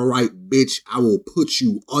not all right, bitch. I will put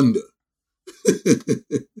you under.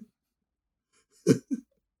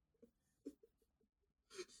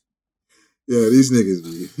 Yeah, these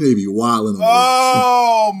niggas they be wilding.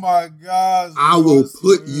 Oh my gosh! I will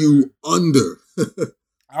put you under.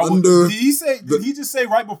 Under. Did he say? Did he just say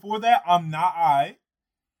right before that? I'm not I.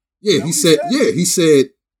 Yeah, he said. Yeah, he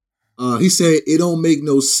said. He said, it don't make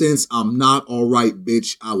no sense. I'm not all right,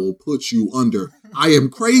 bitch. I will put you under. I am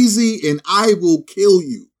crazy and I will kill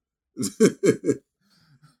you.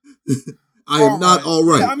 I am not all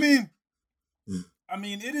right. I mean, I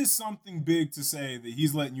mean, it is something big to say that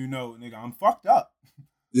he's letting you know, nigga, I'm fucked up.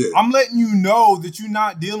 Yeah. I'm letting you know that you're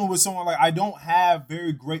not dealing with someone like I don't have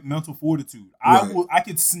very great mental fortitude. Right. I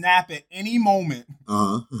could snap at any moment,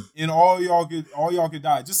 and all y'all could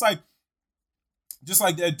die. Just like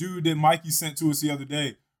that dude that Mikey sent to us the other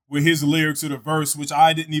day with his lyrics of the verse, which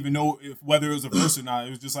I didn't even know whether it was a verse or not.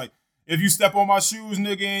 It was just like, if you step on my shoes,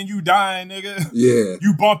 nigga, and you dying, nigga. Yeah.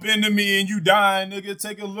 You bump into me and you dying, nigga.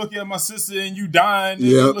 Take a look at my sister and you dying,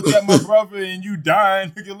 nigga. Yep. Look at my brother and you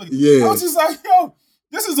dying, nigga. Look. Yeah. I was just like, yo,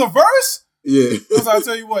 this is a verse? Yeah. So I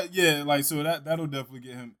tell you what, yeah, like, so that'll definitely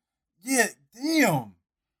get him. Yeah, damn.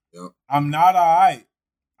 Yep. I'm not all right.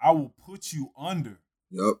 I will put you under.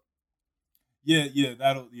 Yep. Yeah,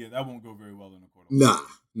 that won't go very well in the court. Nah.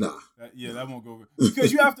 That won't go very,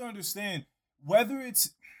 because you have to understand whether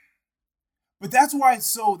it's, but that's why it's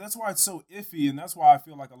so iffy, and that's why I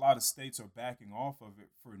feel like a lot of states are backing off of it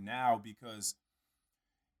for now, because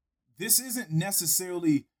this isn't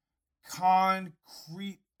necessarily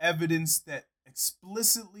concrete evidence that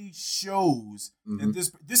explicitly shows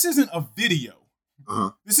that this isn't a video.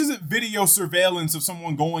 This isn't video surveillance of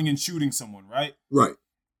someone going and shooting someone, right? Right.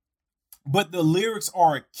 But the lyrics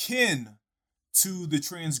are akin to the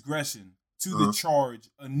transgression, to the charge,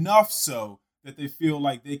 enough so that they feel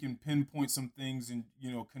like they can pinpoint some things and,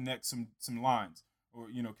 connect some lines, or,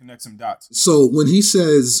 connect some dots. So when he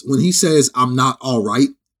says I'm not all right,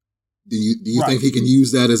 do you think he can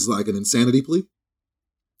use that as like an insanity plea?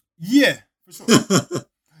 Yeah, for sure.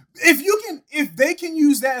 If they can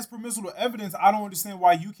use that as permissible evidence, I don't understand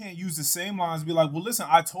why you can't use the same lines and be like, well, listen,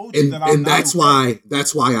 I told you that I'm and not. And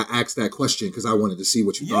that's why I asked that question, because I wanted to see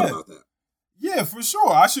what you thought about that. Yeah, for sure.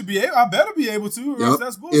 I better be able to, or else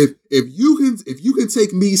that's bullshit. If you can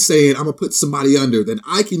take me saying I'm gonna put somebody under, then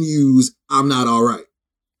I can use I'm not all right.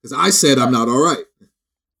 Because I said I'm not all right.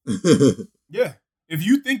 Yeah. If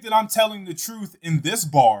you think that I'm telling the truth in this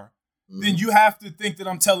bar, then you have to think that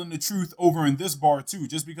I'm telling the truth over in this bar too.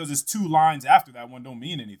 Just because it's two lines after that one don't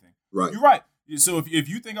mean anything. Right. You're right. So if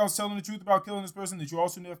you think I was telling the truth about killing this person, that you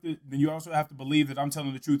also have to believe that I'm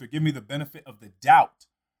telling the truth, or give me the benefit of the doubt.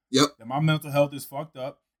 Yep. That my mental health is fucked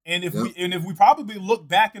up. And if we probably look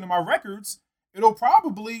back into my records, it'll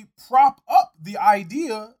probably prop up the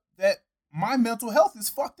idea that my mental health is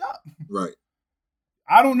fucked up. Right.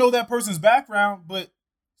 I don't know that person's background, but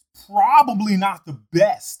probably not the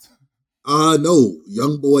best. No.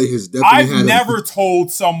 Young boy has definitely I've never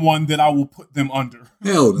told someone that I will put them under.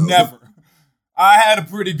 Hell no. Never. I had a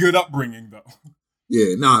pretty good upbringing though.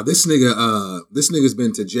 Yeah, nah, this nigga's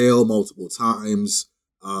been to jail multiple times.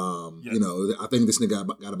 I think this nigga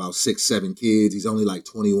got about 6-7 kids. He's only like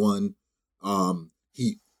 21. Oh,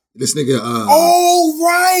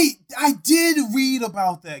 right. I did read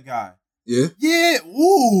about that guy. Yeah? Yeah.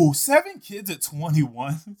 Ooh, 7 kids at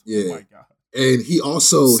 21. Yeah. Oh my God. And he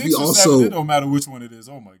also 7, it don't matter which one it is.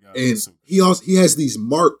 Oh my God. And he has these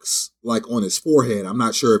marks like on his forehead. I'm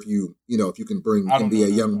not sure if you can bring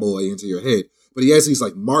NBA young boy into your head, but he has these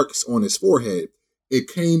like marks on his forehead. It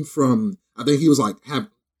came from, I think he was like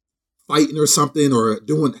fighting or something, or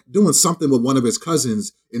doing something with one of his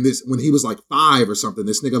cousins. In this, when he was like 5 or something,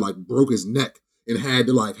 this nigga like broke his neck and had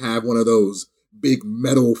to like have one of those big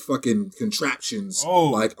metal fucking contraptions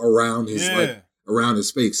like around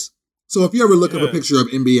his face. So if you ever look up a picture of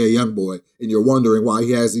NBA YoungBoy and you're wondering why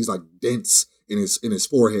he has these like dents in his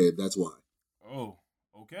forehead, that's why. Oh,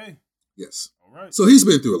 okay. Yes. All right. So he's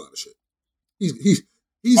been through a lot of shit. He's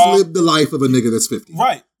lived the life of a nigga that's 50.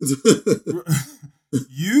 Right.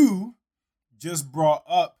 You just brought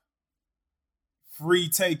up Free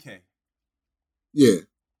TK. Yeah.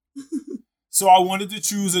 So I wanted to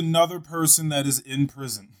choose another person that is in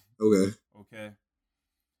prison. Okay.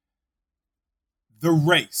 The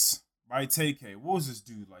Race by TK. What was this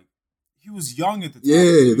dude like? He was young at the time.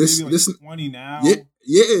 Yeah, this 20 now. Yeah,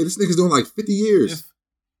 this nigga's doing like 50 years.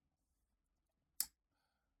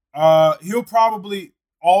 He'll probably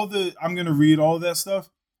I'm gonna read all of that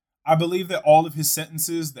stuff. I believe that all of his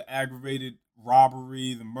sentences, the aggravated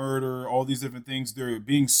robbery, the murder, all these different things, they're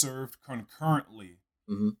being served concurrently.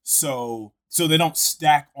 Mm-hmm. So they don't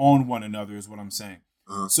stack on one another is what I'm saying.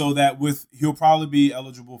 So that he'll probably be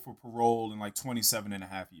eligible for parole in like 27 and a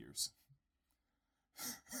half years.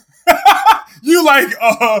 You like,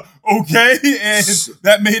 okay, and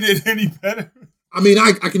that made it any better? I mean,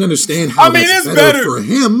 I can understand how it's better for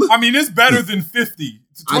him. I mean, it's better than 50.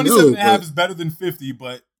 27 and a half is better than 50,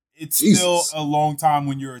 but it's still a long time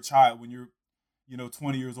when you're a child, when you're,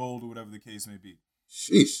 20 years old or whatever the case may be.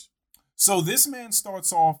 Sheesh. So this man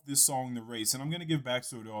starts off this song, The Race, and I'm going to give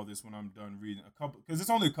backstory to all this when I'm done reading a couple, because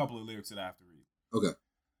it's only a couple of lyrics that I have to read. Okay.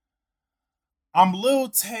 I'm Lil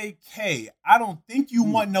Tay K. I don't think you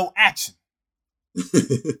want no action.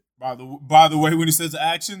 By the way, when he says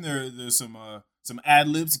action, there's some ad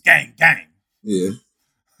libs. Gang, gang. Yeah.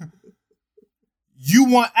 You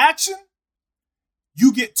want action?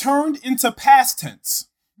 You get turned into past tense.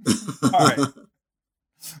 All right.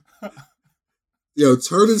 Yo,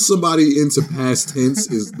 turning somebody into past tense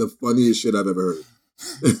is the funniest shit I've ever heard.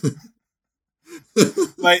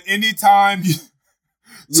 Like anytime you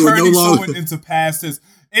turning someone into past tense,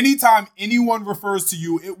 anytime anyone refers to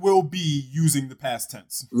you, it will be using the past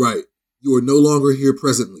tense. Right. You are no longer here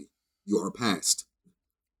presently. You are past.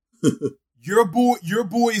 Your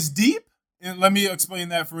boy is deep. And let me explain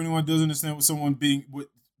that for anyone who doesn't understand what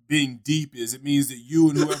being deep is. It means that you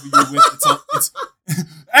and whoever you're with, it's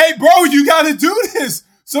hey, bro, you gotta do this.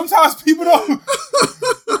 Sometimes people don't.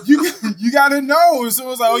 You gotta know. If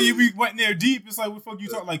someone's like, "Oh, yeah, we went in there deep," it's like, "What the fuck you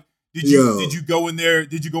talking?" Like, did you go in there?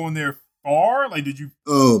 Did you go in there far? Like, did you?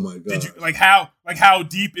 Oh my god! Did you how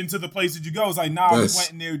deep into the place did you go? It's like, nah, we went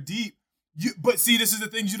in there deep. But see, this is the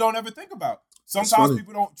things you don't ever think about. Sometimes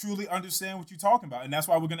people don't truly understand what you're talking about, and that's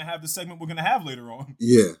why we're gonna have the segment we're gonna have later on.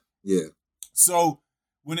 Yeah, yeah. So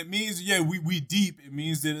when it means we deep, it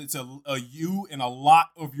means that it's a you and a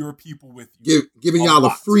lot of your people with you. Giving y'all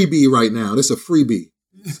a freebie right now. This is a freebie.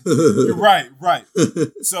 Right.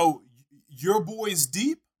 So your boy is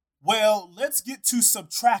deep. Well, let's get to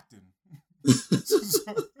subtracting. This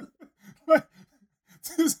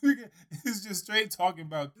nigga is just straight talking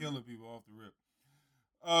about killing people off the rip.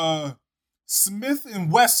 Smith &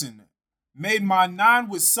 Wesson made my 9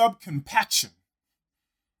 with subcompaction.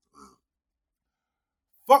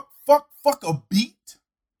 Fuck a beat.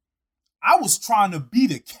 I was trying to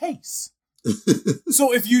beat a case.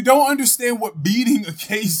 So if you don't understand what beating a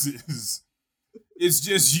case is, it's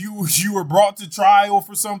just you were brought to trial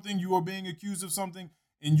for something, you are being accused of something,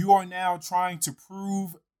 and you are now trying to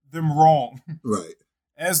prove them wrong. Right.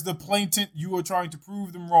 As the plaintiff, you are trying to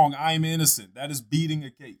prove them wrong. I am innocent. That is beating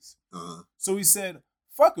a case. So he said,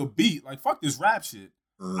 fuck a beat. Like, fuck this rap shit.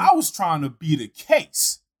 I was trying to beat a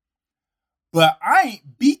case. But I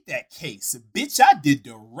ain't beat that case. Bitch, I did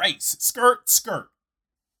the race. Skirt.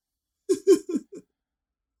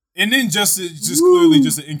 And then just clearly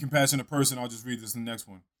just an incompassionate person, I'll just read this in the next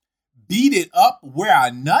one. Beat it up where I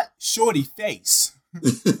nut, shorty face.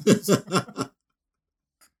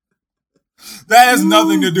 That has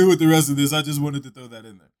nothing to do with the rest of this. I just wanted to throw that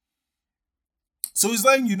in there. So he's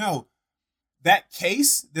letting you know that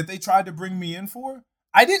case that they tried to bring me in for,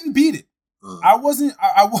 I didn't beat it. I wasn't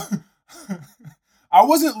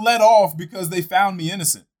let off because they found me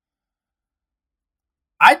innocent.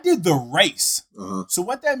 I did the race. So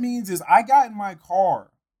what that means is I got in my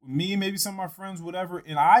car, me and maybe some of my friends, whatever,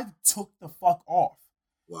 and I took the fuck off.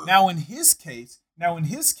 Wow. Now in his case, that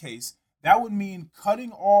would mean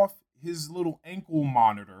cutting off his little ankle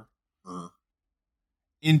monitor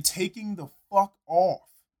and taking the fuck off,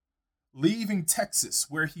 leaving Texas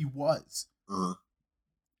where he was,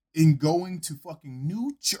 and going to fucking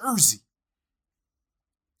New Jersey.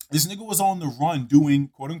 This nigga was on the run doing,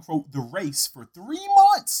 quote unquote, the race for 3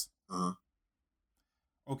 months.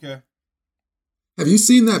 Okay. Have you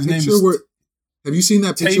seen that picture where he's in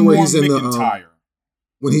the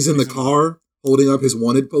when he's in the car holding up his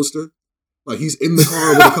wanted poster? Like he's in the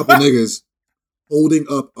car with a couple niggas holding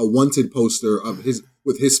up a wanted poster of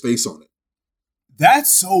with his face on it.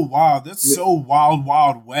 That's so wild. That's so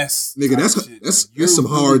wild west. Nigga, that's some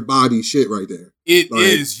hard body shit right there. It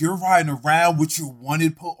is. You're riding around with your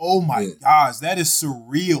wanted oh my gosh, that is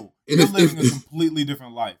surreal. You're living a completely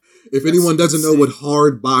different life. If anyone doesn't know what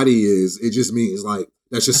hard body is, it just means like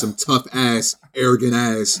that's just some tough ass, arrogant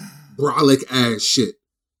ass, brolic ass shit.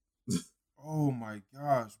 Oh my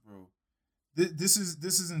gosh, bro. This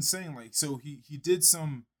is insane. Like, so he did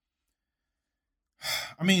some.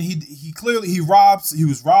 I mean, he clearly he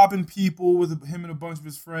was robbing people with him and a bunch of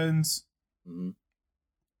his friends, and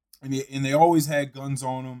they always had guns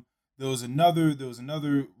on them. There was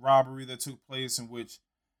another robbery that took place in which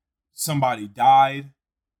somebody died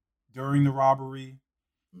during the robbery,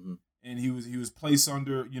 and he was placed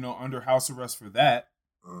under house arrest for that.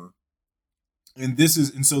 And this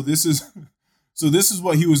is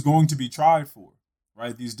what he was going to be tried for.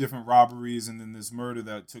 Right, these different robberies and then this murder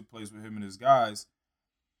that took place with him and his guys.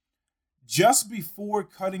 Just before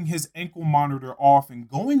cutting his ankle monitor off and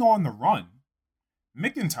going on the run,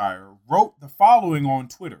 McIntyre wrote the following on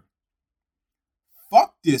Twitter.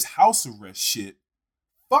 Fuck this house arrest shit.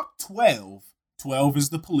 Fuck 12. 12 is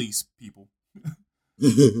the police, people.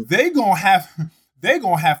 They gonna have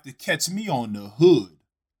to catch me on the hood.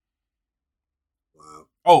 Wow.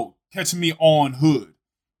 Oh, catch me on hood.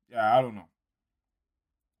 Yeah, I don't know.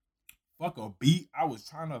 fuck a beat. I was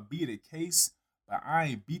trying to beat a case, but I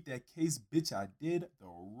ain't beat that case, bitch. I did the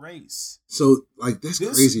race. So like that's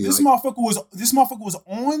crazy. This motherfucker was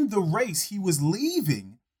on the race. He was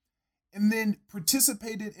leaving, and then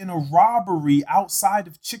participated in a robbery outside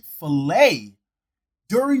of Chick-fil-A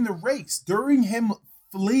during the race, during him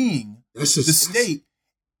fleeing the state,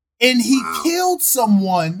 and he killed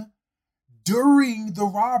someone during the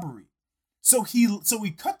robbery. So he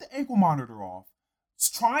cut the ankle monitor off,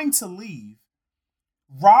 trying to leave,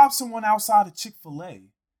 robbed someone outside of Chick-fil-A,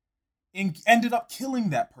 and ended up killing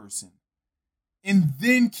that person, and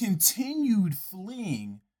then continued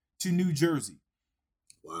fleeing to New Jersey.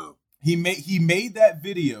 Wow. He made that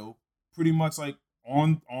video pretty much like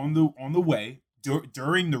on the way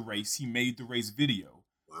during the race. He made the race video.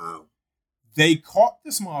 Wow. They caught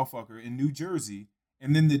this motherfucker in New Jersey,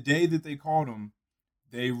 and then the day that they caught him,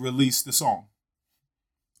 they released the song.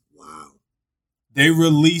 Wow. They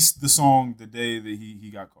released the song the day that he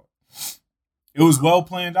got caught. It was well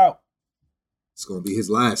planned out. It's going to be his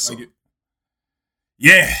last song.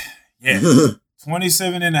 Yeah.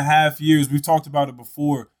 27 and a half years. We've talked about it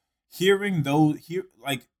before. Hearing the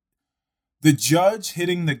judge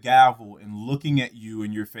hitting the gavel and looking at you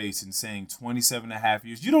in your face and saying 27 and a half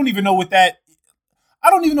years. You don't even know I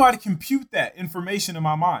don't even know how to compute that information in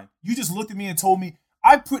my mind. You just looked at me and told me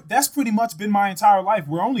that's pretty much been my entire life.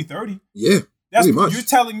 We're only 30. Yeah. Pretty much. You're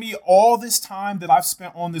telling me all this time that I've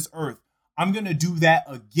spent on this earth, I'm going to do that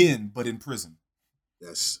again, but in prison.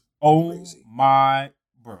 That's crazy. My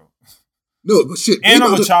bro. No, but shit. And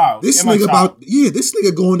I'm a child. This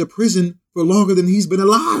nigga going to prison for longer than he's been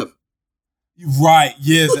alive. Right,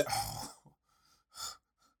 yeah.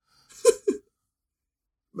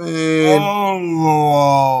 Man.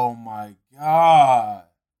 Oh my God.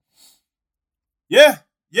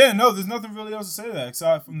 Yeah, no, there's nothing really else to say to that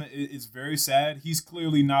aside from it's very sad. He's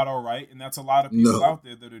clearly not all right, and that's a lot of people out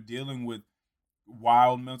there that are dealing with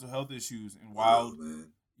wild mental health issues and wild,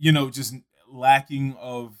 just lacking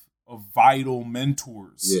of vital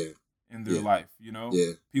mentors in their life. People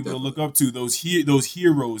definitely. to look up to, those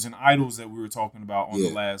heroes and idols that we were talking about on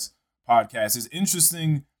the last podcast. It's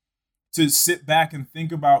interesting to sit back and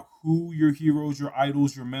think about who your heroes, your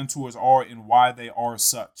idols, your mentors are, and why they are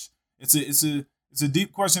such. It's a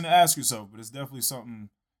deep question to ask yourself, but it's definitely something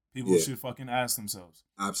people should fucking ask themselves.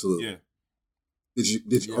 Absolutely. Yeah.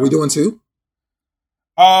 Did you? Are we doing two?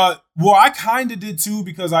 Well, I kind of did too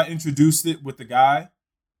because I introduced it with the guy.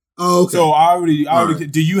 Oh, okay. So I already.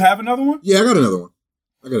 Right. Do you have another one? Yeah, I got another one.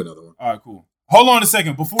 All right, cool. Hold on a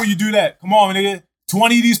second before you do that. Come on, nigga.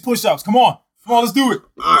 20 of these push-ups. Come on, let's do it.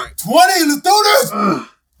 All right, 20. Let's do this.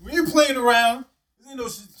 We ain't playing around. This ain't no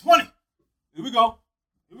shit. 20. Here we go.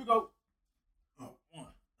 1,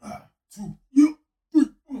 2, 3,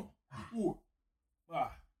 4, 5,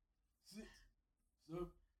 6, 7,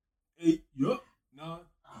 8, 9,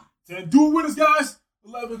 10. Do it with us, guys.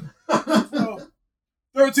 11, 12,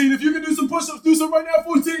 13. If you can do some push-ups, do some right now.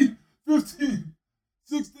 14, 15,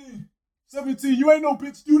 16, 17. You ain't no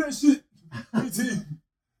bitch. Do that shit. 18,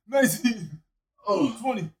 19,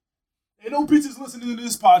 20. Ain't no bitches listening to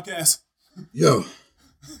this podcast. Yo.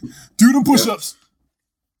 Do them push-ups.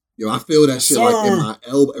 Yo, I feel that shit like in my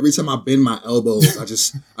elbow. Every time I bend my elbows, I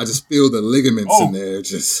just feel the ligaments in there.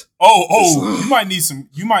 You might need some.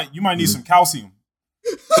 You might need some calcium.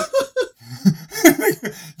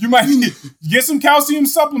 You might get some calcium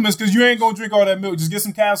supplements because you ain't gonna drink all that milk. Just get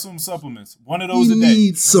some calcium supplements. One of those a day.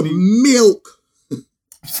 Need some milk.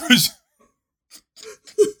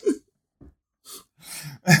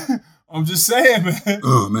 I'm just saying, man.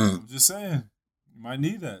 Oh man. I'm just saying. You might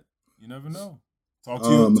need that. You never know. Talk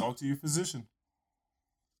to your physician.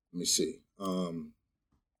 Let me see.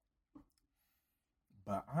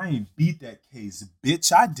 But I ain't beat that case,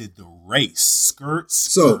 bitch. I did the race. Skirt.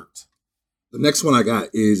 So, the next one I got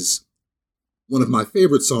is one of my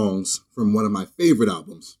favorite songs from one of my favorite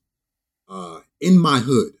albums, In My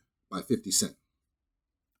Hood by 50 Cent.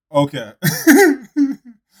 Okay.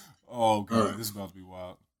 Oh, God. Right. This is about to be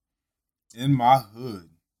wild. In My Hood.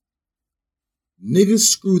 Niggas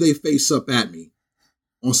screw they face up at me.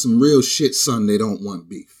 On some real shit, son, they don't want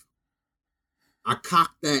beef. I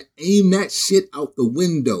cock that, aim that shit out the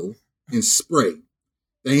window and spray.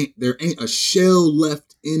 There ain't a shell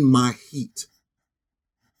left in my heat.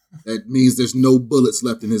 That means there's no bullets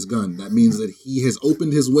left in his gun. That means that he has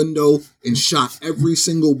opened his window and shot every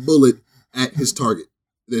single bullet at his target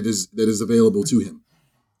that is available to him.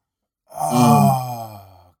 God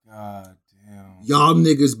damn. Y'all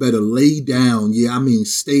niggas better lay down. Yeah, I mean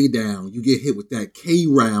stay down. You get hit with that K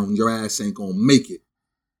round, your ass ain't gonna make it.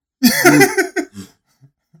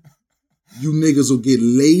 You niggas will get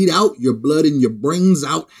laid out, your blood and your brains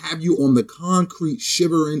out, have you on the concrete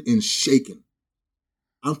shivering and shaking.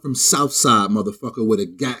 I'm from Southside, motherfucker, where the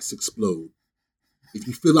gas explode. If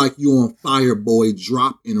you feel like you on fire, boy,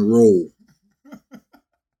 drop and roll.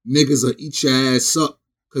 Niggas will eat your ass up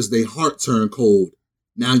because they heart turn cold.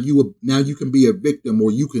 Now you can be a victim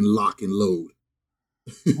or you can lock and load.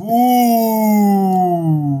 Ooh.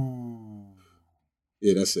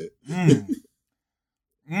 Yeah, that's it.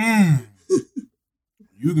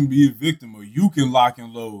 You can be a victim or you can lock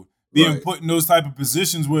and load. Being put in those type of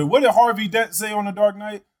positions where, what did Harvey Dent say on The Dark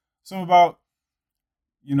Knight? Something about,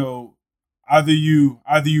 either you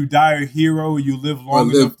die a hero or you live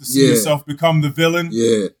long enough to see yourself become the villain.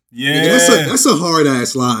 Yeah. Yeah. That's a hard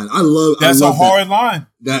ass line. I love a hard line.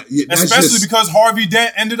 Especially because Harvey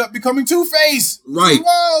Dent ended up becoming Two-Face. Right.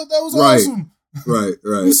 Wow, that was awesome. Right.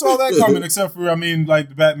 We saw that coming, except for,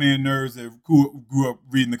 the Batman nerds that grew up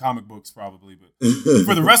reading the comic books, probably. But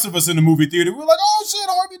for the rest of us in the movie theater, we were like, oh shit,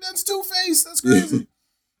 Harvey Dent's Two-Face. That's crazy.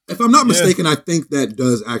 If I'm not mistaken, I think that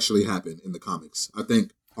does actually happen in the comics. I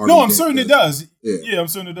think Harvey I'm certain it does. Yeah, I'm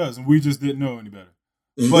certain it does. And we just didn't know any better.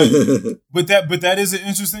 But that is an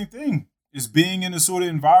interesting thing, is being in a sort of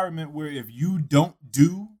environment where if you don't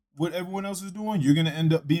do what everyone else is doing, you're going to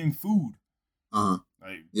end up being food.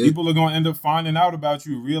 People are going to end up finding out about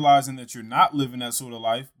you, realizing that you're not living that sort of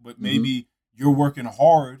life, but maybe you're working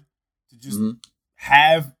hard to just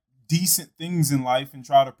have decent things in life and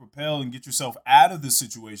try to propel and get yourself out of this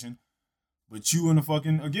situation. But you in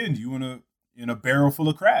a barrel full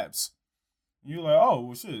of crabs. And you're like, oh,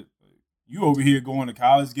 well, shit. You over here going to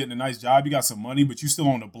college, getting a nice job. You got some money, but you still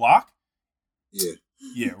on the block? Yeah.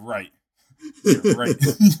 Yeah, right. Yeah, right.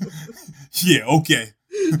 Yeah, okay.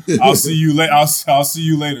 I'll see you later. I'll see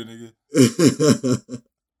you later, nigga.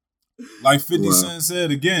 Like 50 Cent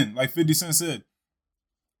said again. Like 50 Cent said,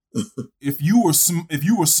 if you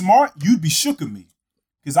were smart, you'd be shook of me,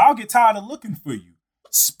 because I'll get tired of looking for you.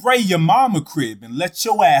 Spray your mama crib and let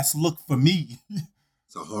your ass look for me.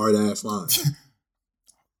 It's a hard ass line.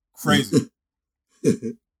 Crazy.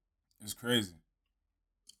 It's crazy.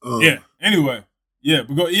 Yeah. Anyway. Yeah,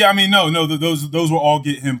 those will all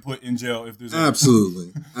get him put in jail if there's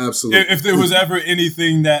absolutely. If there was ever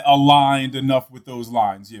anything that aligned enough with those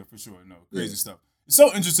lines, yeah, for sure. No, crazy stuff. It's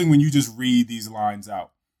so interesting when you just read these lines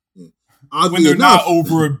out. Yeah. When they're not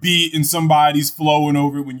over a beat and somebody's flowing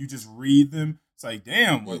over it, when you just read them, it's like,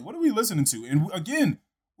 damn, what are we listening to? And again,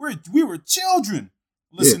 we were children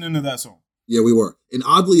listening to that song. Yeah, we were. And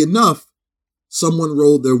oddly enough, someone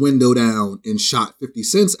rolled their window down and shot 50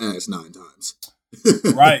 Cent's ass 9 times.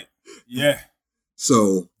 Right. Yeah.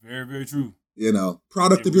 So very, very true.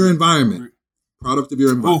 Product of your environment. Product of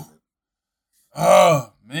your environment.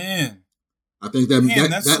 Oh, man. I think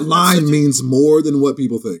that line means more than what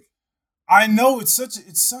people think. I know it's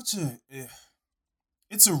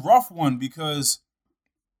a rough one, because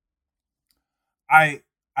I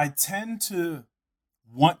tend to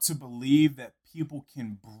want to believe that people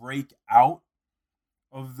can break out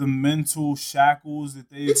of the mental shackles that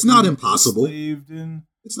they've It's not impossible. Enslaved in.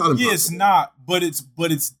 It's not impossible. Yeah, it's not, but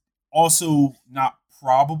it's also not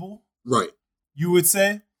probable. Right. You would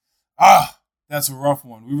say, that's a rough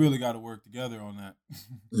one. We really got to work together on that.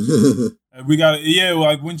 We got to,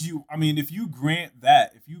 if you grant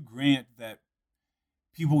that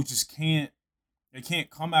people just can't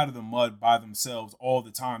come out of the mud by themselves all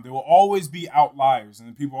the time. There will always be outliers, and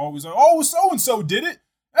then people are always like, oh, so-and-so did it.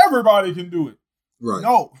 Everybody can do it. Right.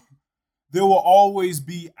 No, there will always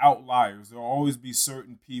be outliers. There will always be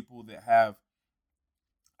certain people that have,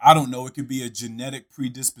 I don't know, it could be a genetic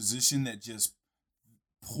predisposition that just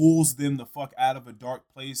pulls them the fuck out of a dark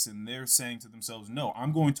place, and they're saying to themselves, no,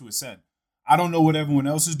 I'm going to ascend. I don't know what everyone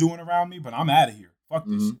else is doing around me, but I'm out of here. Fuck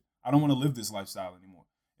this shit. I don't want to live this lifestyle anymore.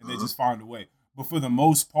 And they just find a way. But for the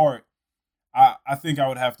most part, I think I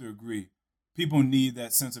would have to agree. People need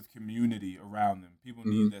that sense of community around them. People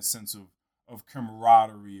need that sense of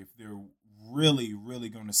camaraderie if they're really, really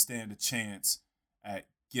going to stand a chance at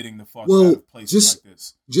getting the fuck out of places like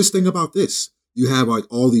this. Just think about this. You have like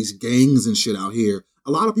all these gangs and shit out here.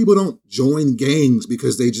 A lot of people don't join gangs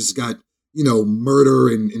because they just got, murder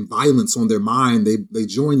and violence on their mind. They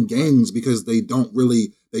join gangs because they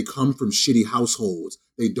come from shitty households.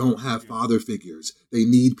 They don't have father figures. They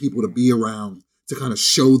need people to be around to kind of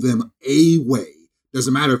show them a way.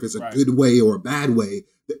 Doesn't matter if it's a good way or a bad way.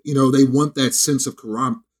 They want that sense of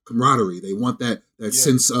camaraderie. They want that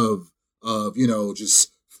sense of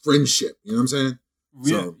just friendship. You know what I'm saying?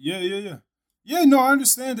 Yeah. Yeah, no, I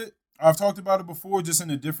understand it. I've talked about it before, just in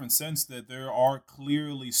a different sense, that there are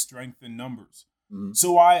clearly strength in numbers.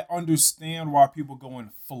 So I understand why people go and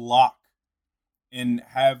flock and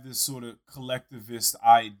have this sort of collectivist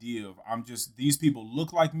idea of these people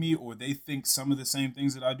look like me or they think some of the same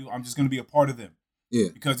things that I do. I'm just going to be a part of them. Yeah.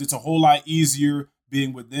 Because it's a whole lot easier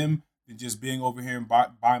being with them than just being over here and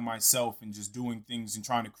by myself and just doing things and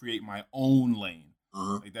trying to create my own lane.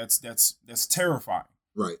 Like that's terrifying.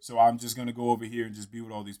 Right. So I'm just going to go over here and just be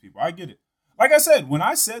with all these people. I get it. Like I said, when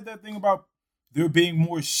I said that thing about there being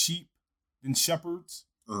more sheep than shepherds,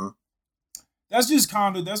 that's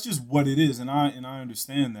just what it is, and I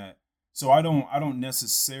understand that. So I don't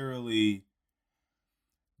necessarily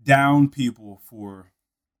down people for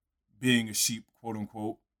being a sheep, quote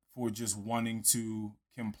unquote, for just wanting to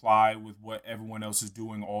comply with what everyone else is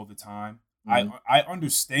doing all the time. Mm-hmm. I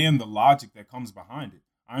understand the logic that comes behind it.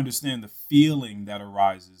 I understand the feeling that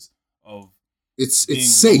arises of it's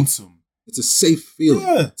safe. Lonesome. It's a safe feeling.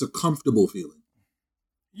 Yeah. It's a comfortable feeling.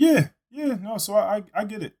 Yeah. No, so I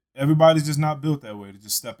get it. Everybody's just not built that way to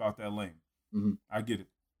just step out that lane. Mm-hmm. I get it.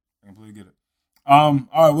 I completely get it. All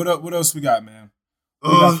right, what else we got, man?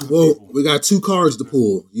 We got 2 cards to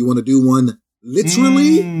pull. You want to do one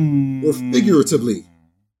literally or figuratively?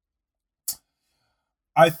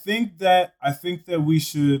 I think that we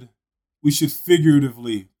should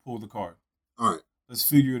figuratively pull the card. All right. Let's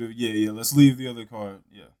figurative. Yeah. Let's leave the other card.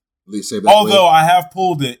 Yeah. Although I have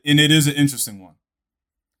pulled it, and it is an interesting one.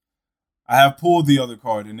 I have pulled the other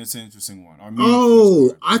card, and it's an interesting one.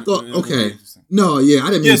 I thought, okay. No, yeah,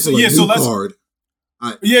 I didn't mean to pull a new card.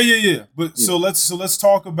 But so let's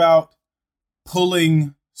talk about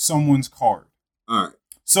pulling someone's card. All right.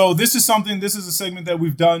 So this is a segment that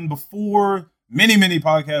we've done before many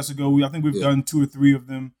podcasts ago. I think we've done 2 or 3 of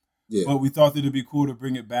them. Yeah. But we thought that it'd be cool to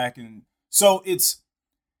bring it back, and so it's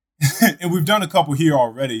and we've done a couple here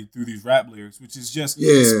already through these rap lyrics, which is just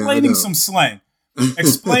explaining some slang.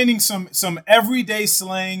 Explaining some everyday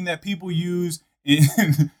slang that people use.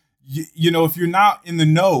 And, if you're not in the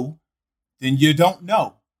know, then you don't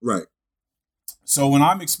know. Right. So when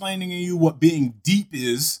I'm explaining to you what being deep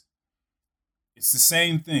is, it's the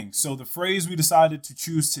same thing. So the phrase we decided to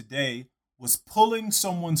choose today was pulling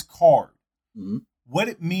someone's card. Mm-hmm. What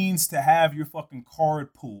it means to have your fucking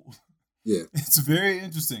card pulled. Yeah. It's very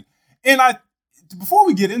interesting. And before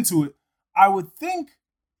we get into it, I would think,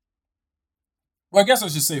 well, I guess I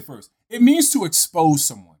should say first, it means to expose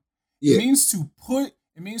someone. Yeah. It means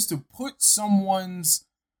to put someone's,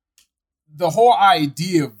 the whole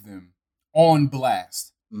idea of them on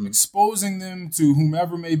blast. Mm. Exposing them to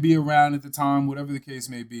whomever may be around at the time, whatever the case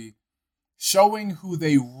may be, showing who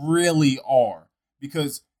they really are.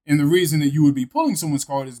 And the reason that you would be pulling someone's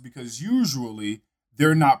card is because usually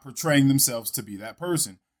they're not portraying themselves to be that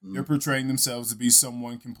person. Mm. They're portraying themselves to be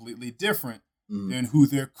someone completely different than who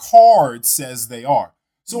their card says they are.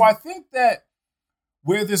 So I think that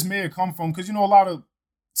where this may have come from, because a lot of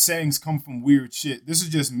sayings come from weird shit. This is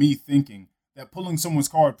just me thinking that pulling someone's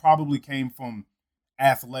card probably came from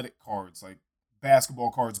athletic cards, like basketball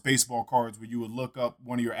cards, baseball cards, where you would look up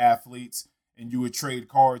one of your athletes and you would trade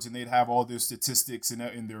cards and they'd have all their statistics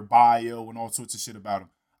in their bio and all sorts of shit about them.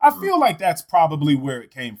 I feel like that's probably where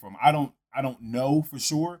it came from. I don't know for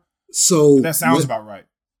sure. So but that sounds about right.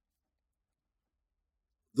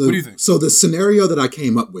 What do you think? So the scenario that I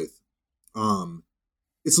came up with,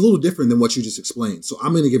 it's a little different than what you just explained. So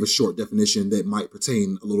I'm going to give a short definition that might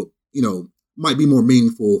pertain a little, might be more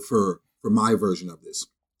meaningful for my version of this.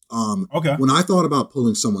 Okay. When I thought about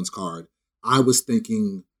pulling someone's card, I was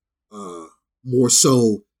thinking more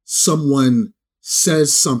so someone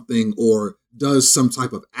says something or does some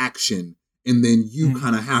type of action, and then you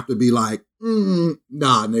kind of have to be like,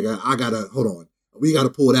 nah, nigga, hold on. We got to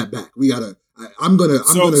pull that back. I'm gonna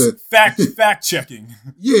fact checking.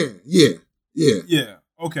 Yeah.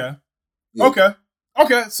 Okay. Yeah.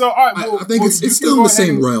 Okay. So all right. I think it's still in the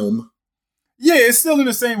same realm. Yeah, it's still in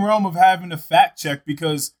the same realm of having to fact check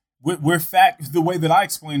because we're the way that I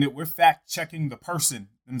explained it, we're fact checking the person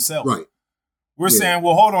themselves. Right. We're saying,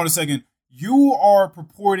 well, hold on a second. You are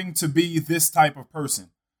purporting to be this type of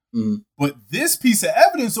person. Mm-hmm. But this piece of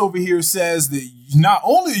evidence over here says that not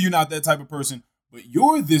only are you not that type of person, but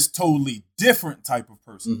you're this totally different type of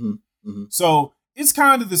person. Mm-hmm. Mm-hmm. So it's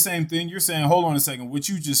kind of the same thing. You're saying, hold on a second. What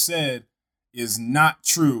you just said is not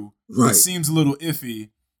true. Right. It seems a little iffy.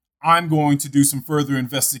 I'm going to do some further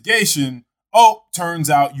investigation. Oh, turns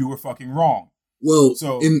out you were fucking wrong. Well,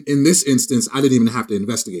 so in this instance, I didn't even have to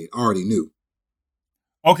investigate. I already knew.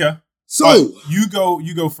 Okay. So you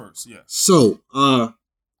go first. Yeah. So,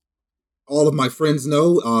 all of my friends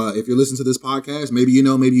know, if you're listening to this podcast, maybe you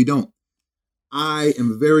know, maybe you don't. I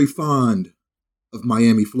am very fond of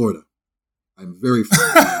Miami, Florida. I'm very fond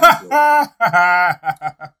of Miami,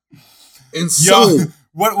 Florida. And so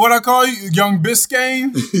What I call you, Young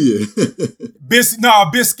Biscayne? Yeah.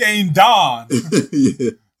 Biscayne Don.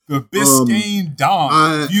 Yeah. The Biscayne Don.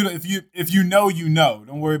 I- If you know, you know.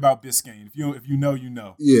 Don't worry about Biscayne. If you know, you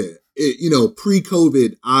know. Yeah.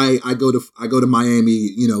 Pre-COVID, I go to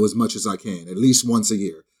Miami, as much as I can, at least once a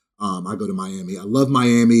year. I go to Miami. I love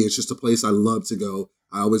Miami. It's just a place I love to go.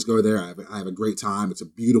 I always go there. I have a great time. It's a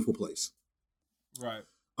beautiful place. Right.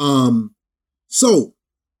 So,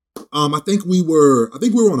 I think we were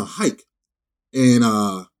on a hike,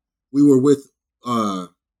 and we were with who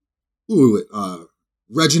were we with?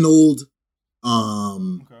 Reginald.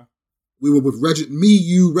 Okay. We were with me,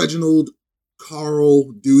 you, Reginald,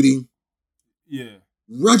 Carl, Duty. Yeah.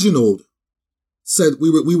 Reginald said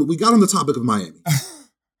we got on the topic of Miami.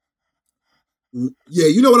 Yeah,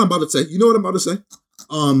 you know what I'm about to say.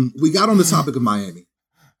 We got on the topic of Miami.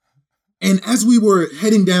 And as we were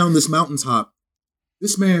heading down this mountaintop,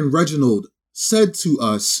 this man, Reginald, said to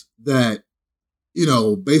us that,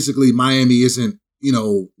 basically Miami isn't,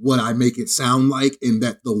 what I make it sound like, and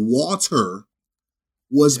that the water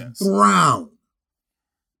was brown.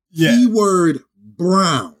 Yeah. Keyword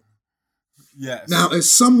brown. Yes. Now,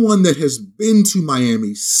 as someone that has been to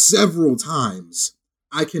Miami several times,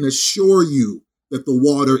 I can assure you that the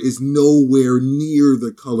water is nowhere near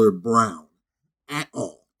the color brown at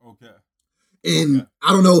all. Okay. And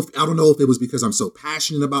I don't know if it was because I'm so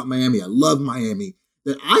passionate about Miami, I love Miami,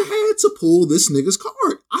 that I had to pull this nigga's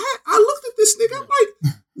card. I looked at this nigga, I'm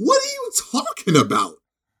like, what are you talking about?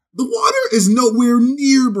 The water is nowhere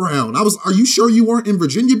near brown. Are you sure you weren't in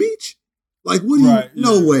Virginia Beach? Like, what do you,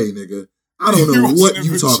 no way, nigga. I don't know what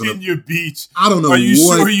you talking about. Virginia Beach. I don't know what. Are you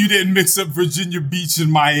sure you didn't mix up Virginia Beach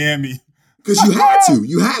and Miami? Because you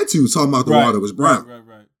had to talking about the water was brown.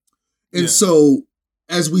 Right. And so,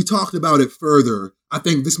 as we talked about it further, I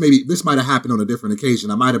think this might have happened on a different occasion.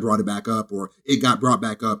 I might have brought it back up, or it got brought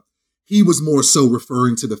back up. He was more so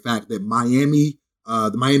referring to the fact that Miami,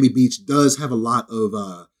 the Miami Beach, does have a lot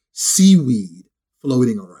of seaweed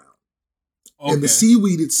floating around, and the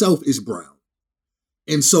seaweed itself is brown.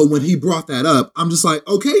 And so when he brought that up, I'm just like,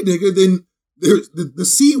 okay, nigga, then there's the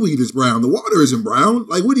seaweed is brown, the water isn't brown.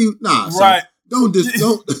 Like, what do you? Nah, right? So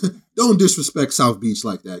don't disrespect South Beach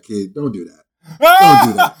like that, kid. Don't do that. Don't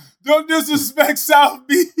do that. Don't disrespect South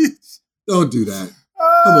Beach. Don't do that.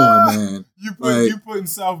 Come on, man. You putting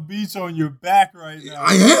South Beach on your back right now.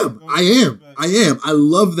 I am. I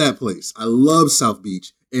love that place. I love South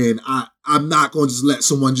Beach, and I'm not going to just let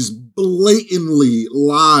someone just blatantly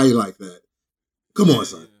lie like that. Come on,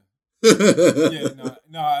 son. I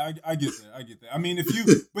get that. I mean, if you,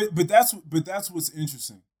 but that's what's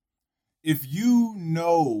interesting. If you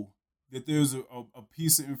know that there's a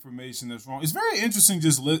piece of information that's wrong, it's very interesting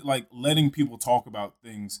just letting people talk about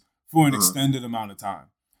things for an extended amount of time,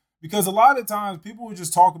 because a lot of times people will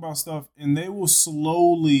just talk about stuff and they will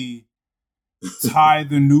slowly tie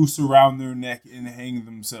the noose around their neck and hang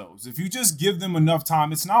themselves. If you just give them enough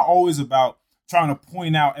time, it's not always about trying to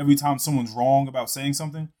point out every time someone's wrong about saying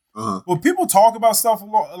something. When people talk about stuff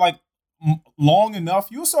long enough,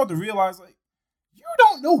 you'll start to realize you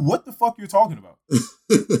don't know what the fuck you're talking about.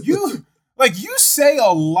 you say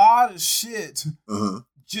a lot of shit,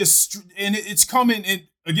 just and it's coming. And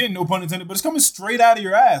again, no pun intended, but it's coming straight out of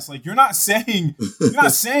your ass. Like you're not saying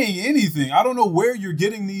anything. I don't know where you're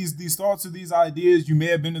getting these thoughts or these ideas. You may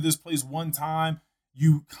have been to this place one time.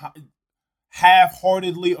 You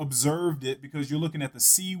half-heartedly observed it because you're looking at the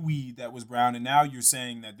seaweed that was brown, and now you're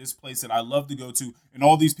saying that this place that I love to go to and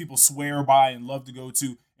all these people swear by and love to go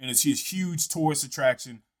to, and it's a huge tourist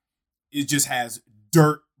attraction, it just has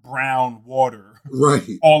dirt brown water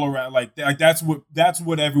all around. Like that's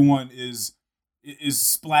what everyone is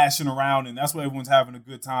splashing around, and that's what everyone's having a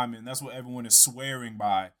good time, and that's what everyone is swearing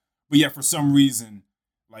by. But yet for some reason,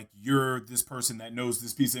 you're this person that knows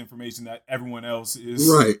this piece of information that everyone else is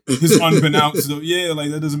unbeknownst. So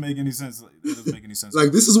that doesn't make any sense.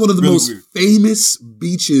 This is one of the really most famous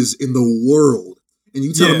beaches in the world, and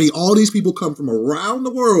you telling me all these people come from around the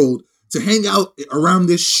world to hang out around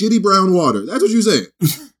this shitty brown water? That's what you're saying?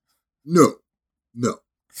 No.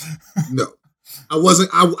 I wasn't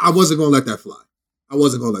gonna let that fly.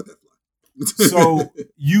 So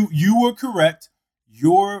you were correct.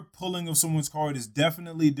 Your pulling of someone's card is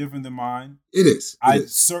definitely different than mine. It is.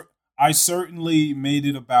 I certainly made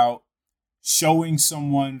it about showing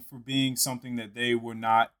someone for being something that they were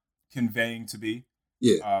not conveying to be.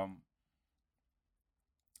 Yeah.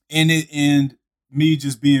 And me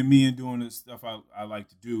just being me and doing the stuff I like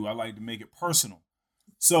to do. I like to make it personal.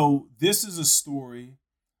 So this is a story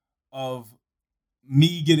of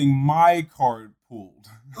me getting my card pulled.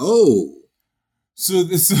 Oh. So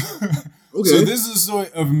this, Okay. so this is a story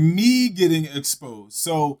of me getting exposed.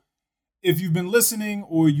 So if you've been listening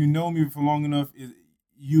or you know me for long enough,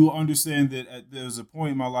 you understand that there was a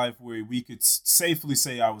point in my life where we could safely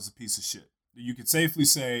say I was a piece of shit. You could safely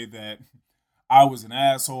say that I was an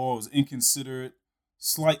asshole, I was inconsiderate,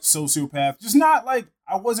 slight sociopath. Just not like,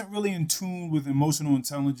 I wasn't really in tune with emotional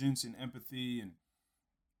intelligence and empathy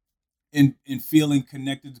and feeling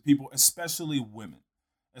connected to people, especially women.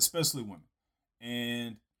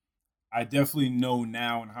 And I definitely know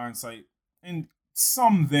now in hindsight, and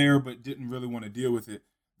some there, but didn't really want to deal with it,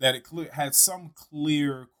 that it had some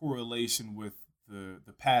clear correlation with the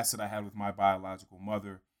past that I had with my biological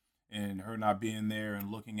mother and her not being there and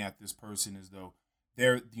looking at this person as though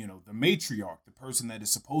they're, the matriarch, the person that is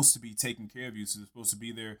supposed to be taking care of you, so they're supposed to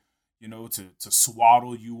be there, to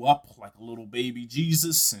swaddle you up like a little baby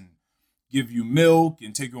Jesus and give you milk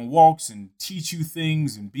and take you on walks and teach you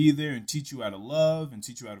things and be there and teach you how to love and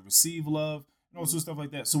teach you how to receive love and all sorts of stuff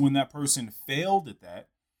like that. So when that person failed at that,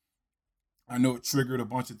 I know it triggered a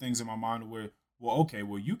bunch of things in my mind where,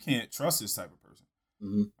 you can't trust this type of person.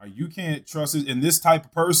 Mm-hmm. You can't trust it. And this type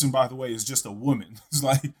of person, by the way, is just a woman. It's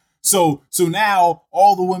like, so now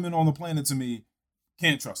all the women on the planet to me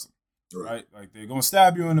can't trust them, right? Like they're going to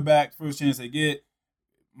stab you in the back first chance they get.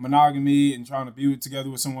 Monogamy and trying to be together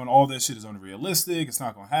with someone, all that shit is unrealistic. It's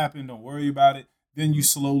not going to happen. Don't worry about it. Then you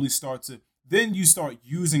slowly start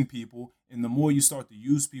using people. And the more you start to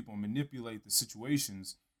use people and manipulate the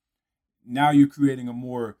situations, now you're creating a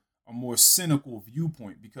more cynical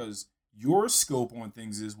viewpoint, because your scope on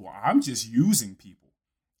things is, well, I'm just using people.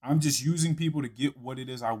 I'm just using people to get what it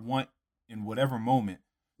is I want in whatever moment.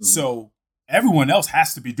 Mm-hmm. So everyone else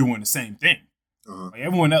has to be doing the same thing. Like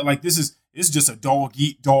everyone else, like it's just a dog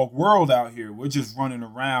eat dog world out here. We're just running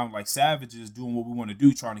around like savages doing what we want to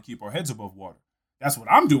do, trying to keep our heads above water. That's what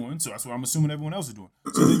I'm doing. So that's what I'm assuming everyone else is doing.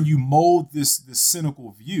 So then you mold this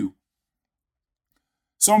cynical view.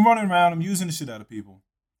 So I'm running around. I'm using the shit out of people.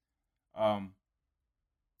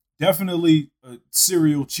 Definitely a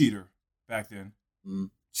serial cheater back then. Mm.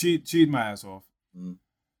 Cheat my ass off. Mm.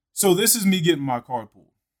 So this is me getting my card pulled.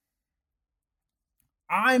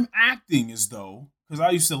 I'm acting as though, because I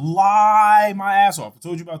used to lie my ass off. I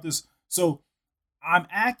told you about this. So I'm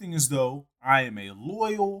acting as though I am a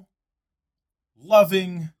loyal,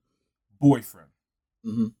 loving boyfriend.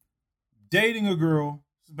 Mm-hmm. Dating a girl,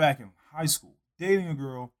 this is back in high school, dating a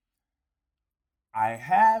girl. I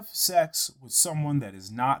have sex with someone that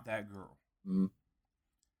is not that girl. Mm-hmm.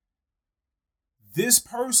 This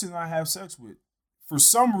person I have sex with, for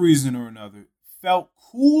some reason or another, felt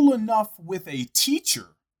cool enough with a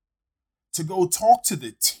teacher to go talk to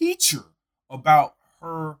the teacher about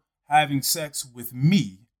her having sex with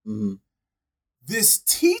me. Mm-hmm. This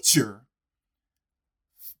teacher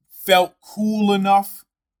felt cool enough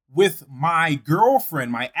with my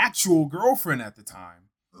girlfriend, my actual girlfriend at the time,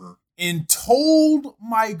 and told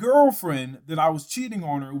my girlfriend that I was cheating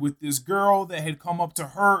on her with this girl that had come up to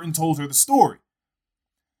her and told her the story.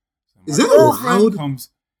 So is that allowed?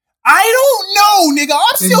 I don't know, nigga.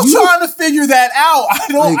 I'm still trying to figure that out.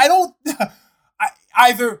 I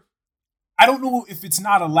don't know if it's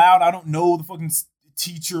not allowed. I don't know the fucking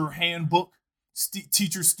teacher handbook,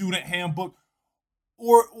 teacher student handbook,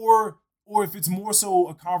 or if it's more so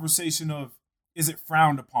a conversation of, is it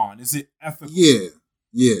frowned upon? Is it ethical?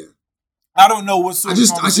 Yeah. I don't know what sort of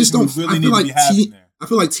conversation I just don't really need to be having there. I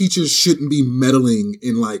feel like teachers shouldn't be meddling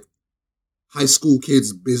in like high school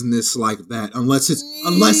kids' business like that, unless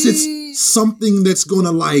it's something that's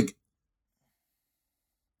gonna like.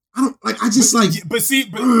 I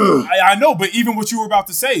know, but even what you were about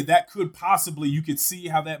to say, that could possibly, you could see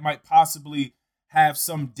how that might possibly have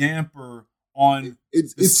some damper on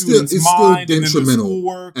it's still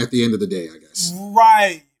detrimental at the end of the day, I guess.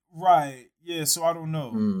 Right. Yeah, so I don't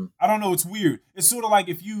know. I don't know. It's weird. It's sort of like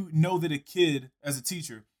if you know that a kid, as a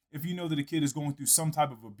teacher, if you know that a kid is going through some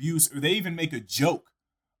type of abuse, or they even make a joke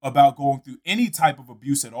about going through any type of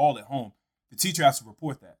abuse at all at home, the teacher has to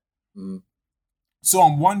report that. So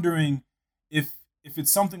I'm wondering if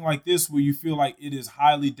it's something like this where you feel like it is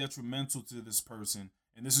highly detrimental to this person,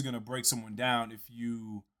 and this is going to break someone down if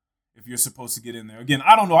you're supposed to get in there. Again,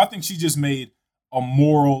 I don't know. I think she just made a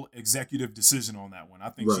moral executive decision on that one. I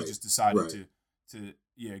think she just decided to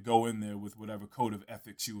go in there with whatever code of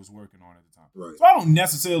ethics she was working on at the time. Right. So I don't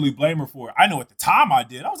necessarily blame her for it. I know at the time I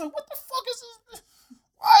did. I was like, what the fuck is this?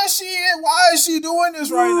 Why is she doing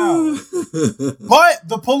this right now? But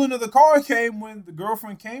the pulling of the car came when the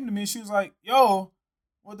girlfriend came to me. She was like, yo,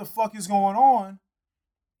 what the fuck is going on?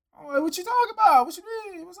 I'm like, what you talking about? What you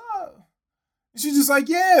mean? What's up? And she's just like,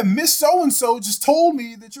 yeah, Miss So-and-so just told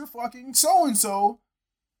me that you're fucking so-and-so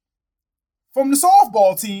from the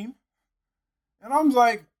softball team. And I'm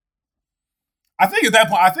like, I think at that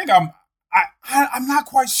point, I'm not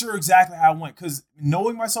quite sure exactly how it went, because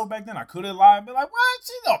knowing myself back then, I could have lied and be like, what?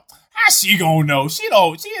 She know? How she gonna know?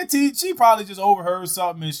 She probably just overheard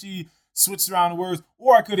something and she switched around the words.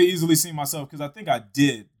 Or I could have easily seen myself, because I think I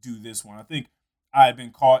did do this one. I think I had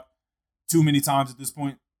been caught too many times at this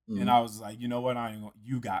point, and I was like, you know what? I ain't gonna.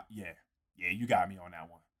 You got me on that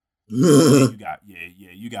one. You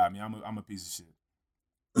got me. I'm a piece of shit.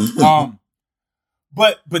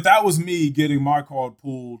 But that was me getting my card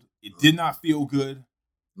pulled. It did not feel good.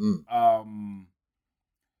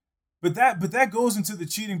 But that goes into the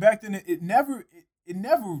cheating. Back then, it never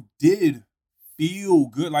did feel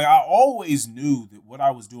good. Like, I always knew that what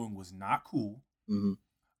I was doing was not cool.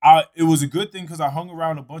 It was a good thing because I hung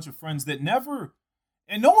around a bunch of friends that never,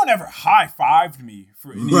 and no one ever high-fived me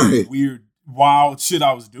for any weird, wild shit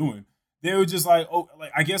I was doing. They were just like, oh,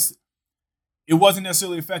 like, I guess it wasn't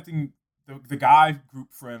necessarily affecting the guy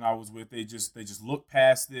group friend I was with. They just looked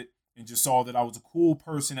past it and just saw that I was a cool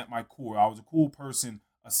person at my core. I was a cool person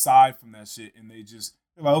aside from that shit, and they're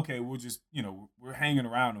like, okay, we're just, we're hanging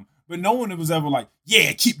around them. But no one was ever like,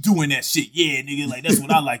 yeah, keep doing that shit. Yeah, nigga, like, that's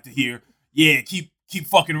what I like to hear. Yeah, keep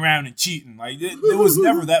fucking around and cheating. Like, there was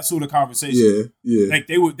never that sort of conversation. Yeah. Like,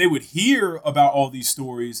 they would hear about all these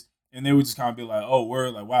stories, and they would just kind of be like, oh,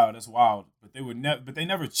 word, like, wow, that's wild. But they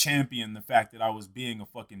never championed the fact that I was being a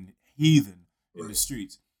fucking heathen in the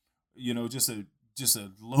streets. Just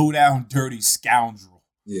a low down, dirty scoundrel.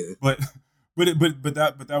 Yeah. But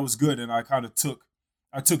that was good, and I kind of took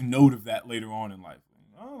note of that later on in life.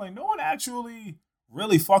 Like, no one actually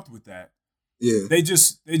really fucked with that. Yeah. They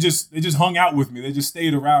just hung out with me. They just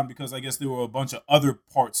stayed around because I guess there were a bunch of other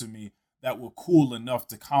parts of me that were cool enough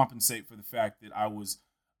to compensate for the fact that I was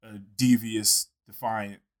a devious,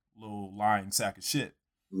 defiant, little lying sack of shit.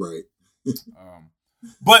 Right.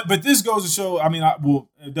 But this goes to show, I mean,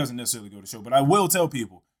 it doesn't necessarily go to show, but I will tell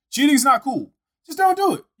people, cheating's not cool. Just don't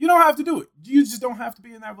do it. You don't have to do it. You just don't have to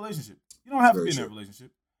be in that relationship. You don't have to be in that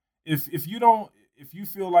relationship. If you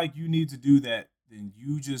feel like you need to do that, then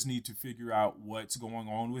you just need to figure out what's going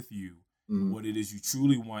on with you, what it is you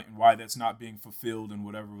truly want, and why that's not being fulfilled in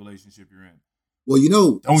whatever relationship you're in. Well,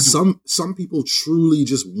 some people truly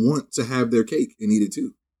just want to have their cake and eat it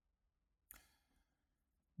too.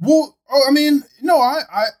 Well, I mean, no,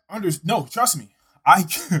 no, trust me, I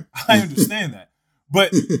understand that,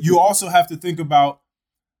 but you also have to think about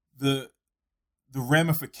the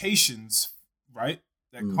ramifications, right,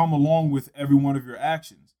 that come along with every one of your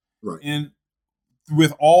actions, right, and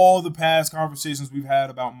with all the past conversations we've had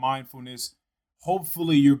about mindfulness,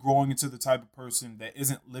 hopefully you're growing into the type of person that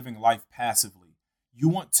isn't living life passively. You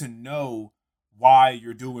want to know why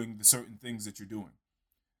you're doing the certain things that you're doing.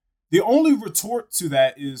 The only retort to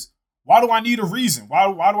that is, why do I need a reason?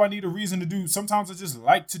 Why do I need a reason to do? Sometimes I just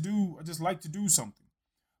like to do something.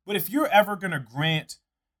 But if you're ever going to grant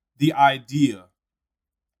the idea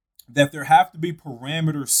that there have to be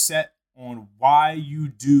parameters set on why you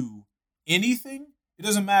do anything, it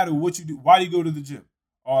doesn't matter what you do. Why do you go to the gym?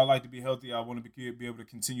 Oh, I like to be healthy. I want to be able to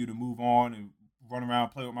continue to move on and run around,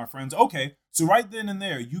 play with my friends. Okay, so right then and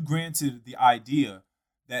there, you granted the idea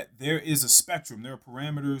that there is a spectrum. There are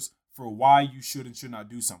parameters for why you should and should not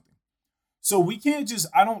do something. So we can't just,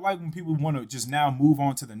 I don't like when people want to just now move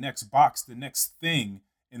on to the next box, the next thing,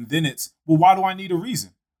 and then it's, well, why do I need a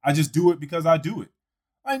reason? I just do it because I do it.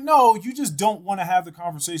 Like, no, you just don't want to have the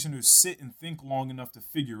conversation or sit and think long enough to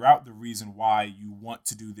figure out the reason why you want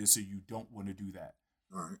to do this or you don't want to do that.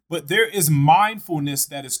 All right. But there is mindfulness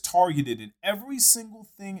that is targeted in every single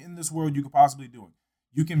thing in this world you could possibly do.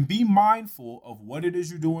 You can be mindful of what it is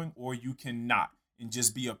you're doing, or you cannot, and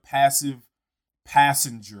just be a passive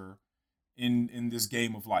passenger in this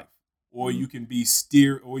game of life. Or you can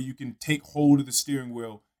or you can take hold of the steering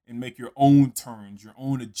wheel and make your own turns, your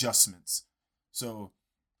own adjustments. So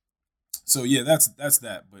yeah, that's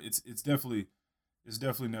that. But it's definitely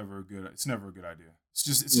never a good. It's never a good idea. It's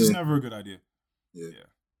just never a good idea. Yeah.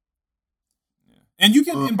 And you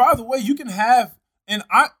can, and by the way, you can have, and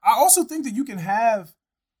I also think that you can have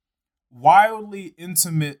wildly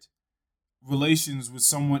intimate relations with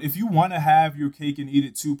someone if you want to have your cake and eat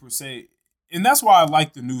it too, per se. And that's why I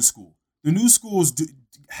like the new school. The new schools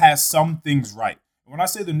has some things right. And when I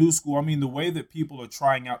say the new school, I mean the way that people are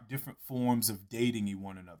trying out different forms of dating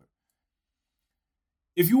one another.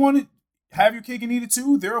 If you want to have your cake and eat it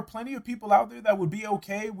too, there are plenty of people out there that would be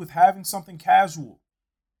okay with having something casual.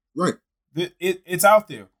 Right. It's out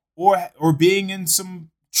there. Or being in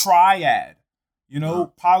some triad.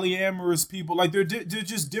 polyamorous people. Like they're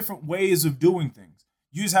just different ways of doing things.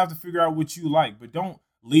 You just have to figure out what you like, but don't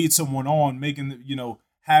lead someone on making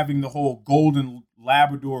having the whole golden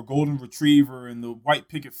Labrador, golden retriever, and the white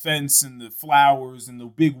picket fence, and the flowers, and the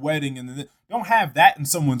big wedding, and don't have that in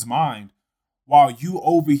someone's mind while you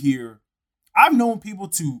over here. I've known people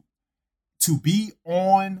to be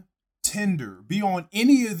on Tinder, be on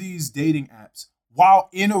any of these dating apps while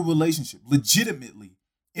in a relationship, legitimately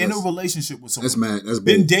in a relationship with someone. That's mad. That's bold.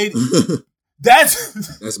 Been dating.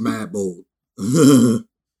 That's mad bold.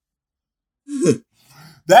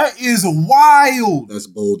 That is wild. That's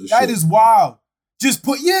bold as shit. That shit. is wild. Just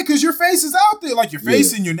because your face is out there. Like your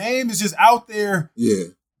face and your name is just out there. Yeah.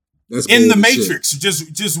 That's in the Matrix.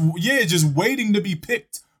 Just waiting to be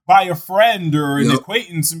picked by a friend or an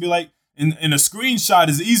acquaintance and be like, and a screenshot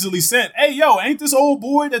is easily sent. Hey, yo, ain't this old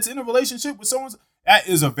boy that's in a relationship with someone? That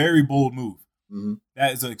is a very bold move. Mm-hmm.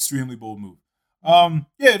 That is an extremely bold move. Don't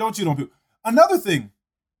cheat on people. Another thing,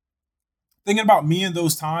 thinking about me in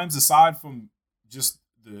those times, aside from just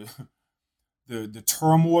the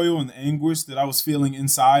turmoil and the anguish that I was feeling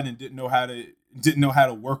inside and didn't know how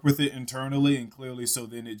to work with it internally, and clearly so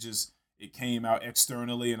then it came out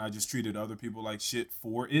externally and I just treated other people like shit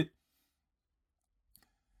for it.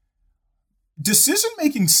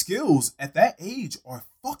 Decision-making skills at that age are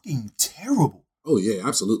fucking terrible. Oh yeah,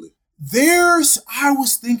 absolutely. I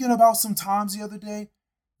was thinking about some times the other day,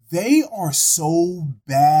 they are so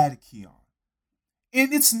bad, Keon.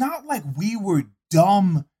 And it's not like we were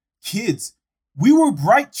dumb kids. We were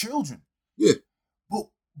bright children. Yeah. But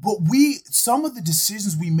some of the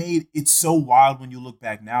decisions we made, it's so wild when you look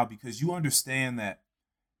back now because you understand that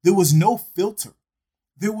there was no filter.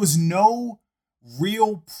 There was no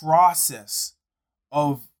real process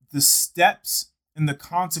of the steps and the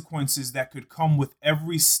consequences that could come with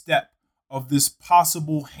every step of this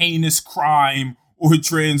possible heinous crime or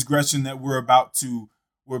transgression that we're about to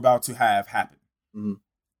have happen. Mm-hmm.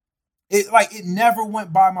 It never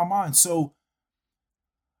went by my mind. So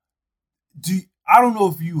I don't know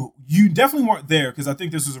if you definitely weren't there, because I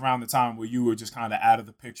think this was around the time where you were just kind of out of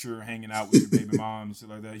the picture, hanging out with your baby mom and shit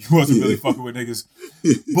like that. You wasn't really fucking with niggas.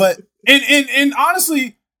 But and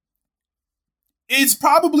honestly, it's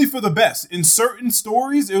probably for the best. In certain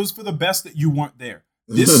stories, it was for the best that you weren't there.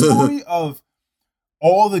 This story of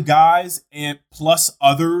all the guys and plus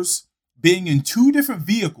others being in two different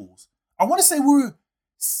vehicles. I want to say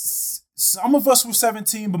some of us were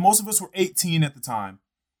 17, but most of us were 18 at the time,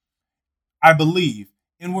 I believe.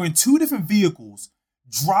 And we're in two different vehicles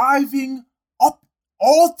driving up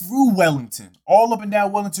all through Wellington, all up and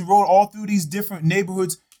down Wellington Road, all through these different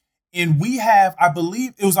neighborhoods. And we have, I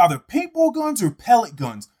believe it was either paintball guns or pellet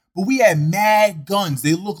guns, but we had mad guns.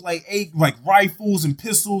 They look like rifles and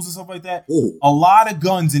pistols and stuff like that. Ooh. A lot of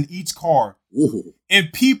guns in each car. Ooh.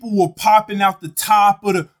 And people were popping out the top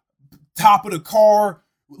of the car,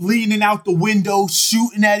 leaning out the window,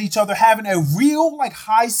 shooting at each other, having a real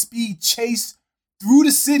high-speed chase through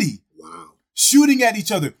the city. Wow. Shooting at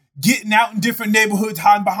each other, getting out in different neighborhoods,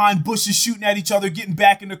 hiding behind bushes, shooting at each other, getting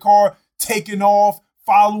back in the car, taking off,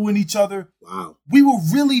 following each other. Wow. We were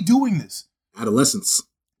really doing this. Adolescence.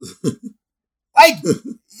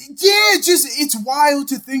 It's wild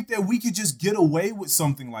to think that we could just get away with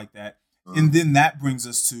something like that. And then that brings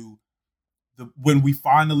us to when we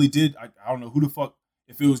finally did, I don't know who the fuck,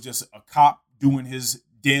 if it was just a cop doing his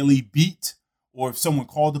daily beat or if someone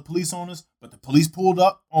called the police on us, but the police pulled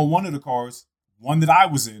up on one of the cars, one that I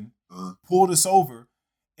was in, pulled us over.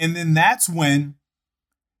 And then that's when,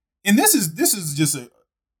 and this is just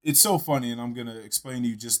it's so funny, and I'm going to explain to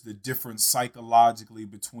you just the difference psychologically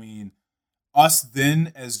between us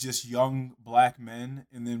then as just young black men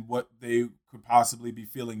and then what they could possibly be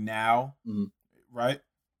feeling now, right?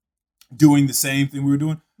 Doing the same thing we were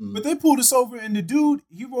doing. Mm-hmm. But they pulled us over, and the dude,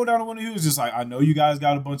 he rolled down the window. He was just like, I know you guys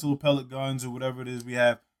got a bunch of little pellet guns or whatever it is we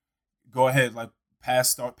have. Go ahead,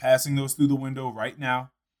 start passing those through the window right now.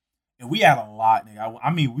 And we had a lot, nigga. I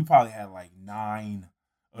mean, we probably had 9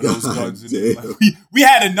 of those guns in there. We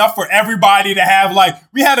had enough for everybody to have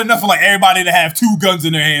everybody to have 2 guns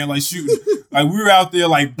in their hand, shooting. We were out there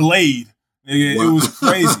like Blade. Nigga. Wow. It was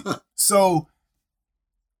crazy. So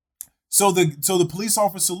the police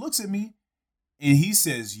officer looks at me and he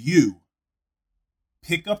says, "You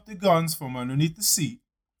pick up the guns from underneath the seat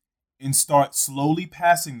and start slowly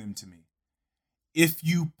passing them to me. If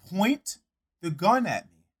you point the gun at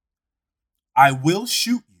me, I will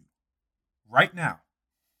shoot you right now."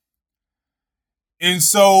 And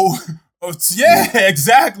so, yeah,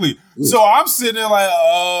 exactly. So I'm sitting there like,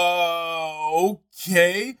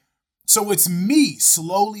 okay. So it's me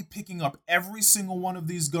slowly picking up every single one of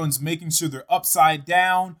these guns, making sure they're upside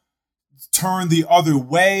down, turn the other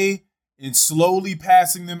way, and slowly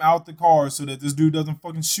passing them out the car so that this dude doesn't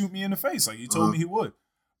fucking shoot me in the face like he told me he would.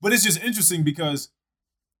 But it's just interesting because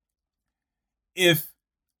if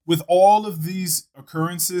with all of these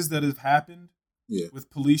occurrences that have happened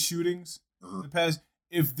with police shootings in the past,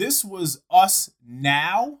 if this was us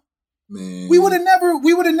now, man, we would have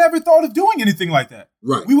never thought of doing anything like that.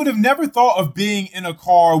 Right. We would have never thought of being in a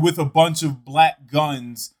car with a bunch of black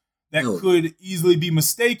guns that could easily be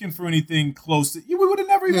mistaken for anything close to. We would have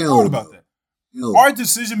never even thought about that. Our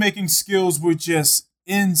decision-making skills were just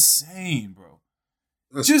insane, bro.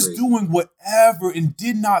 That's just crazy. Doing whatever and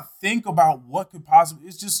did not think about what could possibly.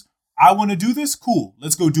 It's just, I want to do this. Cool.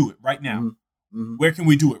 Let's go do it right now. Mm-hmm. Where can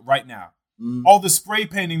we do it right now? Mm-hmm. All the spray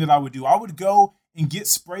painting that I would do, I would go and get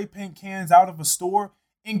spray paint cans out of a store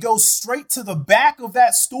and go straight to the back of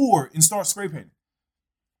that store and start spray painting.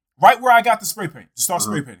 Right where I got the spray paint. Just start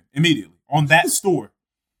spray painting immediately on that store.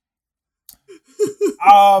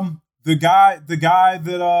 The guy,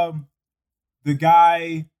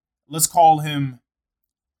 let's call him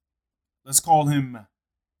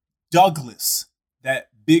Douglas, that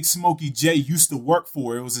Big Smokey J used to work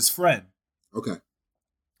for. It was his friend. Okay.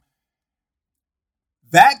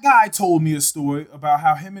 That guy told me a story about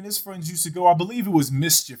how him and his friends used to go, I believe it was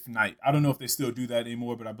Mischief Night. I don't know if they still do that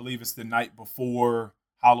anymore, but I believe it's the night before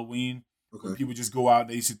Halloween. Okay. Where people just go out and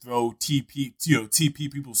they used to throw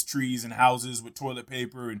TP people's trees and houses with toilet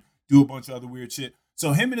paper and do a bunch of other weird shit.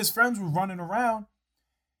 So him and his friends were running around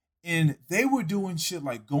and they were doing shit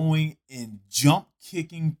like going and jump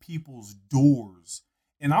kicking people's doors.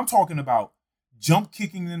 And I'm talking about jump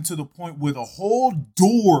kicking them to the point where the whole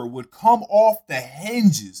door would come off the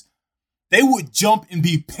hinges. They would jump and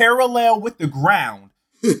be parallel with the ground,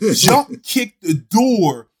 jump kick the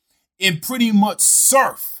door, and pretty much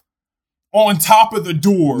surf on top of the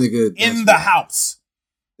door in the house.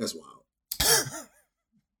 That's wild.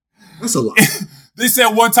 That's a lot. They said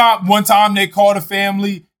one time they caught a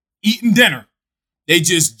family eating dinner. They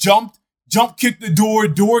just jump kicked the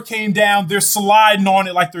door came down, they're sliding on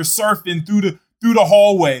it like they're surfing through the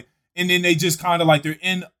hallway, and then they just kind of like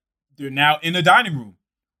they're now in a dining room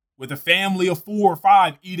with a family of 4 or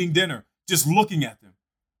 5 eating dinner, just looking at them.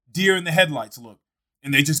 Deer in the headlights look.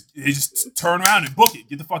 And they just turn around and book it.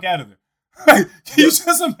 Get the fuck out of there. Can you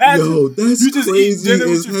just imagine? Yo, that's you just crazy eat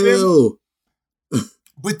dinner as with your hell.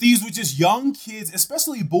 But these were just young kids,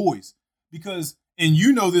 especially boys, because, and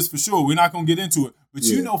you know this for sure, we're not going to get into it, but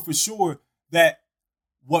you know for sure that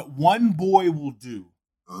what one boy will do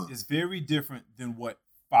is very different than what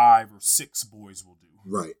 5 or 6 boys will do.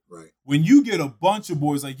 Right. When you get a bunch of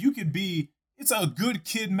boys, like it's a good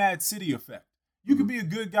kid, Mad City effect. You could be a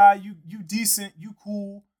good guy, you decent, you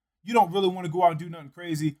cool, you don't really want to go out and do nothing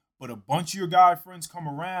crazy, but a bunch of your guy friends come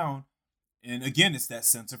around, and again, it's that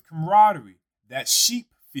sense of camaraderie, that sheep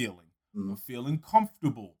feeling, of feeling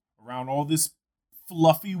comfortable around all this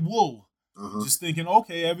fluffy wool. Just thinking,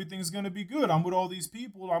 okay, everything's going to be good. I'm with all these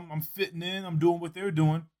people. I'm fitting in. I'm doing what they're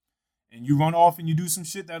doing. And you run off and you do some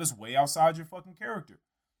shit that is way outside your fucking character.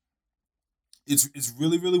 It's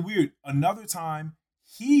really, really weird. Another time,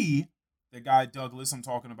 the guy Douglas I'm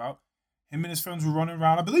talking about, him and his friends were running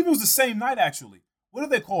around. I believe it was the same night, actually. What are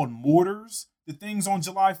they called? Mortars? The things on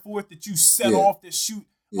July 4th that you set off that shoot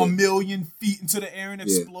a million feet into the air and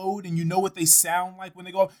explode, and you know what they sound like when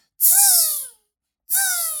they go,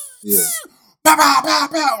 bah, bah, bah,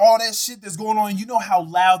 bah, all that shit that's going on. You know how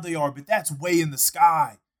loud they are, but that's way in the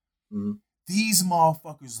sky. These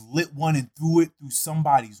motherfuckers lit one and threw it through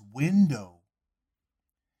somebody's window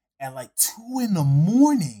at like 2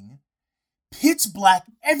 a.m, pitch black,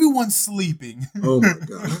 everyone's sleeping. Oh my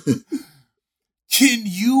God. Can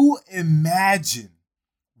you imagine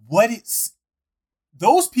what it's...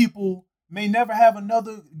 Those people may never have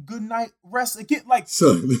another good night rest again. Like,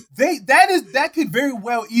 son, that could very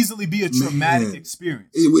well easily be a traumatic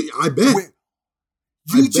experience. I bet.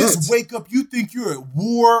 You just wake up, you think you're at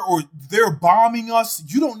war or they're bombing us.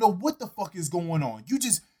 You don't know what the fuck is going on. You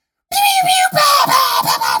just...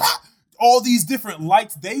 all these different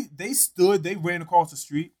lights. They ran across the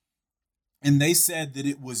street, and they said that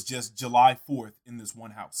it was just July 4th in this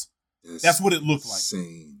one house. That's what it looked like.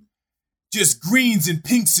 Insane. Just greens and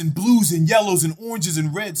pinks and blues and yellows and oranges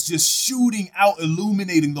and reds just shooting out,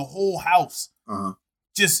 illuminating the whole house.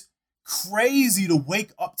 Just crazy to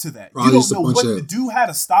wake up to that. Probably you don't know what to do, how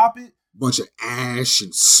to stop it. Bunch of ash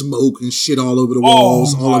and smoke and shit all over the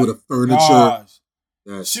walls, all over the furniture.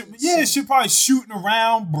 Shit probably shooting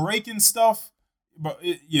around, breaking stuff. But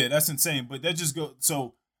that's insane. But that just goes.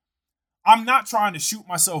 So I'm not trying to shoot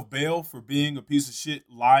myself bail for being a piece of shit,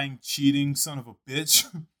 lying, cheating, son of a bitch.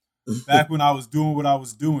 Back when I was doing what I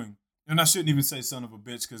was doing. And I shouldn't even say son of a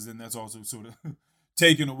bitch, because then that's also sort of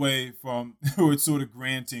taken away from, or it's sort of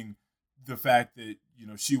granting the fact that, you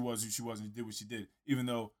know, she was who she was and did what she did. Even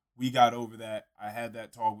though we got over that, I had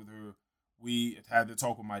that talk with her. We had the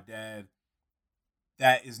talk with my dad.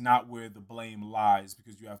 That is not where the blame lies,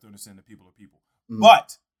 because you have to understand that people are people. Mm-hmm.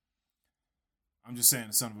 But I'm just saying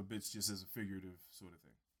the son of a bitch just as a figurative sort of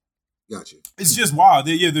thing. Gotcha. It's just wild.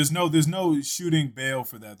 Yeah, there's no shooting bail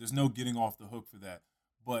for that. There's no getting off the hook for that.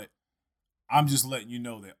 But I'm just letting you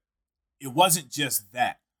know that it wasn't just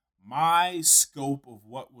that. My scope of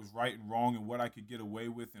what was right and wrong and what I could get away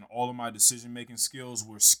with and all of my decision-making skills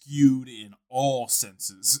were skewed in all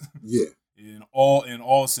senses. Yeah. in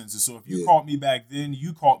all senses. So if you caught me back then,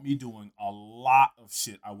 you caught me doing a lot of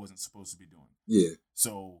shit I wasn't supposed to be doing. Yeah.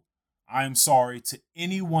 So I am sorry to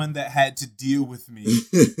anyone that had to deal with me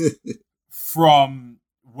from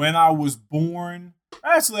when I was born.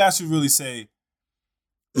 Actually, I should really say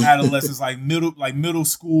adolescence, like middle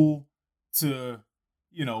school to,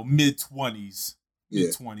 you know, mid-20s.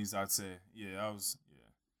 Mid-20s, I'd say. Yeah, I was,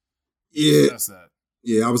 yeah. That's that.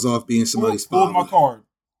 Yeah, I was off being somebody's father. father. My card.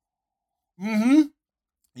 Mm-hmm.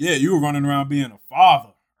 Yeah, you were running around being a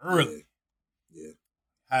father early. Yeah.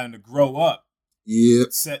 Having to grow up. Yeah.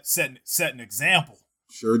 Set an example.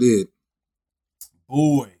 Sure did.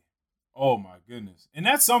 Boy. Oh my goodness. And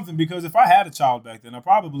that's something, because if I had a child back then, things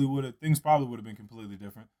probably would have been completely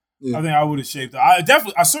different. Yeah. I think I would have shaped it.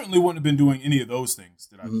 I certainly wouldn't have been doing any of those things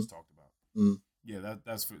that I just talked about. Mm-hmm. Yeah,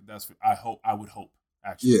 that's for I would hope,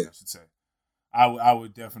 actually, I should say. I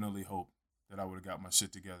would definitely hope that I would have got my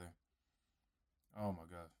shit together. Oh my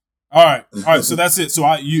God. All right. So that's it.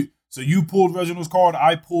 So you pulled Reginald's card.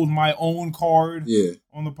 I pulled my own card.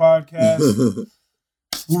 On the podcast.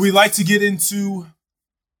 Would we like to get into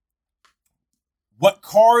what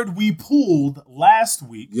card we pulled last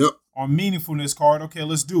week? Yep. Our meaningfulness card. Okay,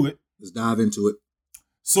 let's do it. Let's dive into it.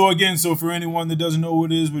 So for anyone that doesn't know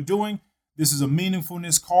what it is we're doing, this is a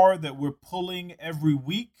meaningfulness card that we're pulling every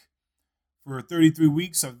week for 33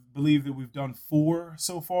 weeks. I believe that we've done 4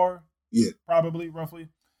 so far. Yeah. Probably, roughly.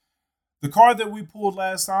 The card that we pulled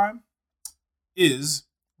last time is,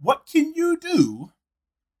 what can you do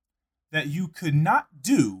that you could not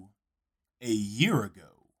do a year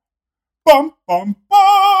ago? Bum, bum,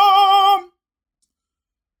 bum!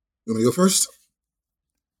 You want me to go first?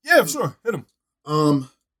 Yeah, sure. Hit him.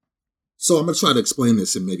 So I'm going to try to explain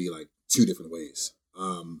this in maybe like 2 different ways.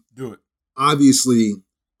 Do it. Obviously,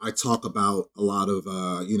 I talk about a lot of,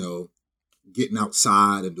 getting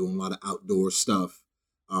outside and doing a lot of outdoor stuff.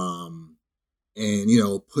 And,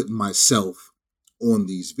 putting myself on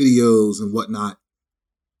these videos and whatnot.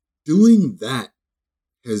 Doing that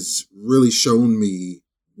has really shown me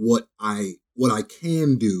what I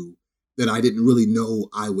can do that I didn't really know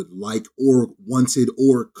I would like or wanted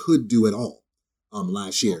or could do at all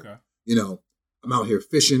last year. Okay. I'm out here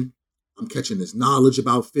fishing. I'm catching this knowledge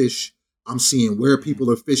about fish. I'm seeing where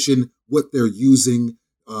people are fishing, what they're using,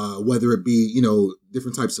 whether it be,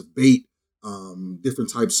 different types of bait,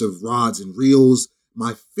 different types of rods and reels.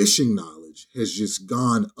 My fishing knowledge has just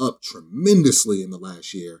gone up tremendously in the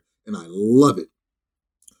last year, and I love it.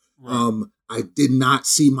 Right. I did not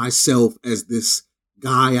see myself as this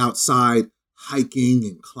guy outside hiking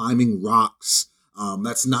and climbing rocks.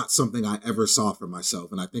 That's not something I ever saw for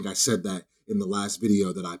myself. And I think I said that in the last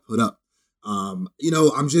video that I put up. I'm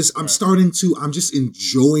just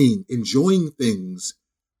enjoying things,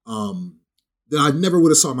 that I never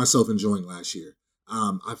would have saw myself enjoying last year.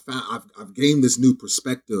 I've gained this new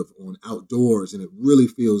perspective on outdoors, and it really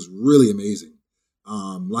feels really amazing.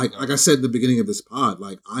 Like I said at the beginning of this pod,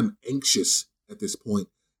 like I'm anxious at this point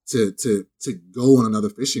to go on another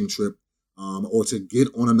fishing trip, or to get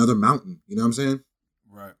on another mountain. You know what I'm saying?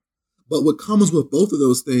 Right. But what comes with both of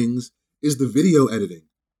those things is the video editing.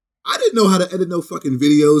 I didn't know how to edit no fucking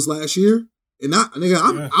videos last year, and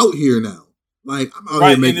I'm out here now. Like I'm out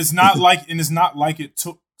here making. And it's not like it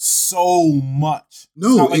took so much. No,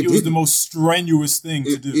 it's not like it was the most strenuous thing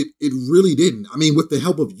to do. It really didn't. I mean, with the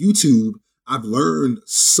help of YouTube, I've learned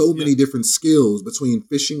so many different skills between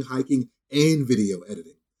fishing, hiking, and video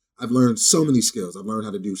editing. I've learned so many skills. I've learned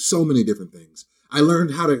how to do so many different things. I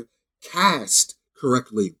learned how to cast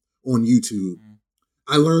correctly on YouTube.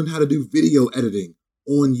 I learned how to do video editing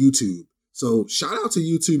on YouTube. So shout out to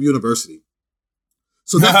YouTube University.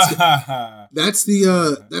 So that's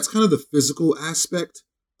that's kind of the physical aspect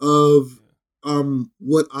of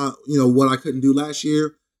what I couldn't do last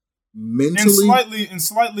year. Mentally and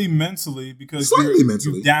slightly mentally, because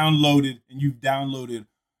you've downloaded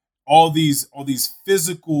all these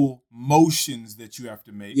physical motions that you have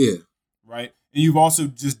to make. Yeah. Right. And you've also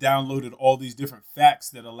just downloaded all these different facts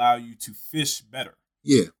that allow you to fish better.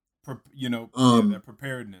 Yeah. That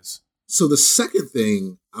preparedness. So the second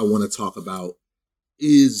thing I want to talk about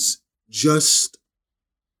is just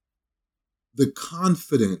the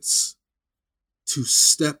confidence to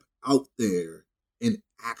step out there and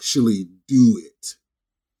actually do it.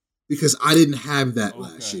 Because I didn't have that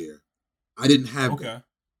last year. I didn't have that.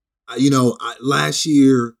 Last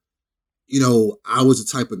year, I was the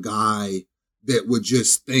type of guy that would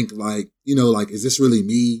just think like, is this really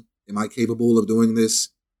me? Am I capable of doing this?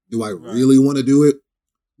 Do I really want to do it?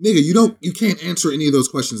 Nigga, you can't answer any of those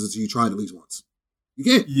questions until you try it at least once. You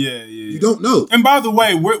can't. Yeah. You don't know. And by the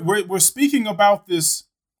way, we're speaking about this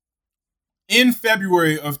in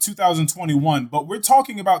February of 2021, but we're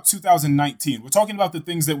talking about 2019. We're talking about the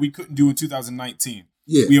things that we couldn't do in 2019.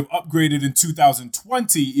 Yeah. We have upgraded in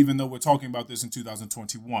 2020, even though we're talking about this in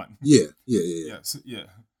 2021. Yeah. Yes. Yeah.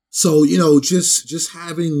 So, just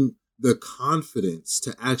having the confidence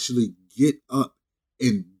to actually get up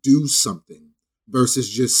and do something versus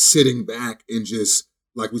just sitting back and just,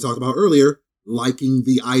 like we talked about earlier, liking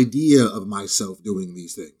the idea of myself doing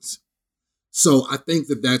these things. So I think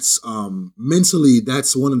that's mentally,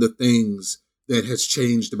 that's one of the things that has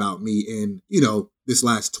changed about me in, this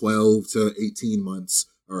last 12 to 18 months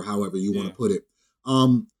or however you want to put it.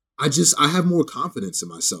 I have more confidence in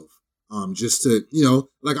myself. Just to,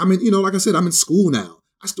 like I said, I'm in school now.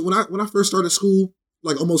 When I first started school,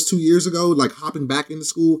 like almost 2 years ago, like hopping back into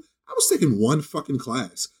school, I was taking one fucking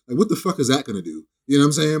class. Like, what the fuck is that going to do? You know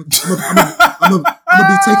what I'm saying? I'm going to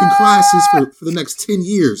be taking classes for the next 10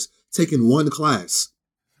 years, taking one class.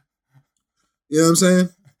 You know what I'm saying?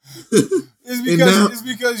 It's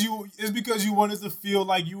because you wanted to feel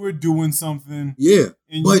like you were doing something. Yeah.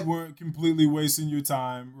 And you weren't completely wasting your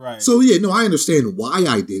time. Right. So, I understand why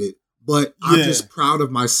I did it, but I'm just proud of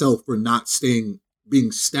myself for not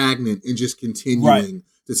being stagnant and just continuing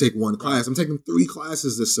to take one class. I'm taking 3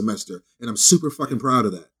 classes this semester, and I'm super fucking proud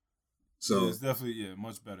of that. So it's definitely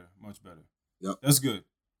much better. Yep. That's good.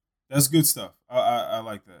 That's good stuff. I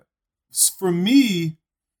like that. For me,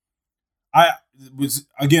 I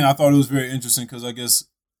thought it was very interesting because I guess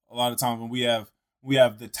a lot of times when we have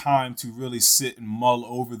the time to really sit and mull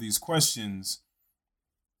over these questions,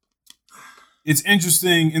 it's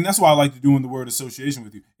interesting, and that's why I like doing the word association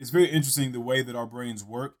with you. It's very interesting the way that our brains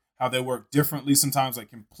work, how they work differently, sometimes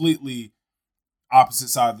like completely opposite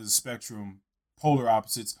side of the spectrum, polar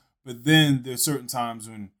opposites. But then there's certain times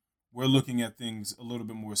when we're looking at things a little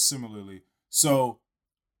bit more similarly. So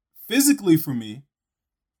physically for me,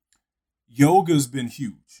 yoga's been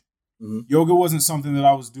huge. Mm-hmm. Yoga wasn't something that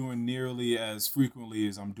I was doing nearly as frequently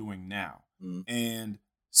as I'm doing now. Mm-hmm. And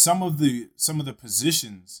some of the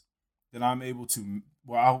positions that I'm able to,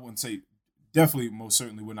 well, I wouldn't say, definitely most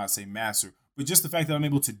certainly would not say master, but just the fact that I'm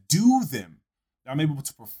able to do them, that I'm able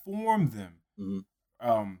to perform them, mm-hmm.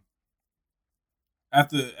 At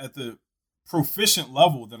the proficient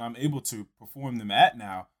level that I'm able to perform them at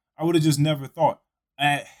now, I would have just never thought.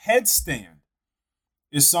 A headstand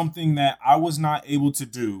is something that I was not able to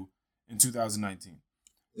do in 2019.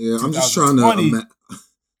 Yeah, I'm just trying to.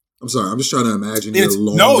 I'm sorry. I'm just trying to imagine your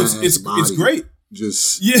long ass body. It's great.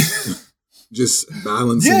 Just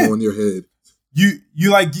balancing on your head. You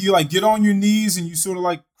get on your knees and you sort of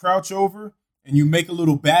like crouch over and you make a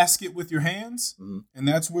little basket with your hands, mm-hmm. and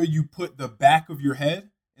that's where you put the back of your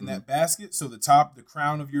head in mm-hmm. that basket. So the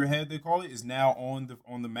crown of your head, they call it, is now on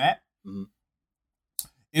the mat. Mm-hmm.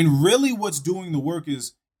 And really, what's doing the work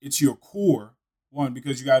is it's your core, one,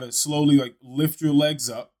 because you got to slowly like lift your legs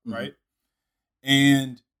up, mm-hmm. right,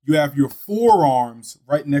 and you have your forearms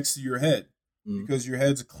right next to your head. Mm-hmm. Because your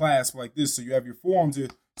head's clasped like this, so you have your forearms here.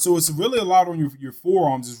 So it's really a lot on your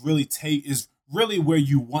forearms is really where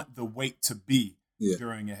you want the weight to be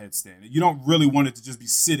during a headstand. You don't really want it to just be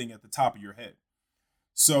sitting at the top of your head.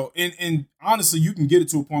 So and honestly, you can get it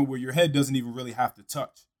to a point where your head doesn't even really have to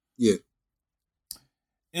touch. Yeah.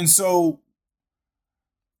 And so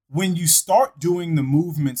when you start doing the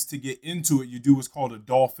movements to get into it, you do what's called a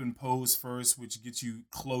dolphin pose first, which gets you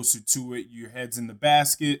closer to it. Your head's in the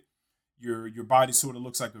basket. Your body sort of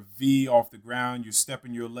looks like a V off the ground. You're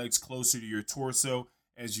stepping your legs closer to your torso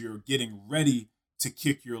as you're getting ready to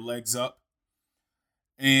kick your legs up.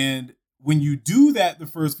 And when you do that the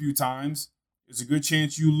first few times, there's a good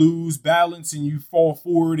chance you lose balance and you fall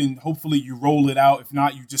forward and hopefully you roll it out. If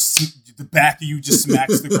not, the back of you just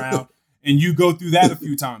smacks the ground and you go through that a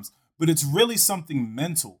few times. But it's really something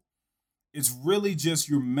mental. It's really just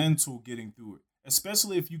your mental getting through it,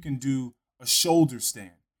 especially if you can do a shoulder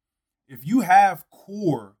stand. If you have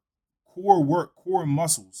core core work, core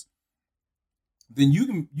muscles, then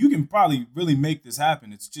you can probably really make this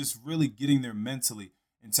happen. It's just really getting there mentally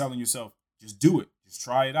and telling yourself, just do it. Just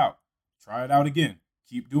try it out. Try it out again.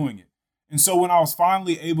 Keep doing it. And so when I was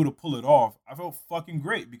finally able to pull it off, I felt fucking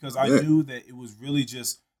great because I knew that it was really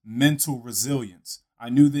just mental resilience. I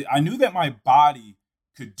knew that my body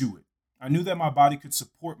could do it. I knew that my body could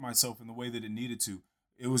support myself in the way that it needed to.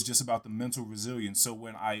 It was just about the mental resilience. So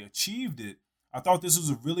when I achieved it, I thought this was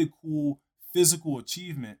a really cool physical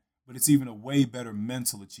achievement, but it's even a way better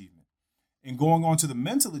mental achievement. And going on to the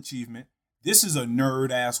mental achievement, this is a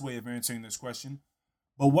nerd ass way of answering this question.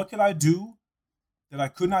 But what could I do that I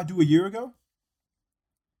could not do a year ago?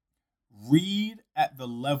 Read at the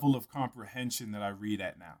level of comprehension that I read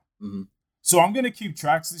at now. Mm-hmm. So I'm going to keep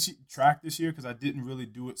track this year because I didn't really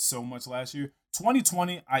do it so much last year.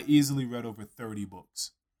 2020, I easily read over 30 books.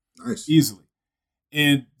 Nice. Easily.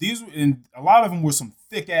 And a lot of them were some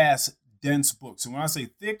thick ass, dense books. And when I say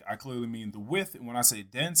thick, I clearly mean the width. And when I say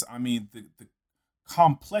dense, I mean the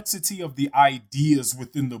complexity of the ideas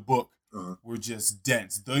within the book were just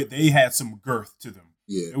dense. They had some girth to them.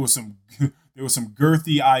 Yeah. There was some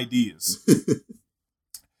girthy ideas.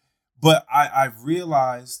 But I've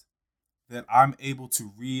realized that I'm able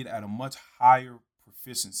to read at a much higher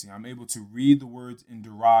proficiency. I'm able to read the words and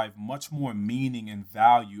derive much more meaning and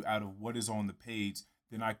value out of what is on the page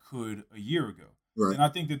than I could a year ago. Right. And I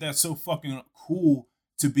think that that's so fucking cool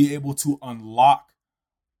to be able to unlock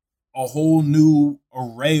a whole new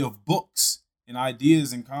array of books and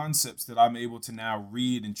ideas and concepts that I'm able to now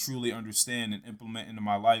read and truly understand and implement into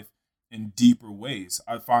my life in deeper ways.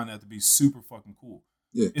 I find that to be super fucking cool.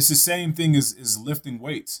 Yeah. It's the same thing as lifting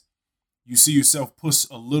weights. You see yourself push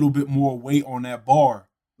a little bit more weight on that bar.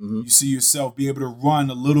 Mm-hmm. You see yourself be able to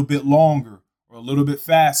run a little bit longer or a little bit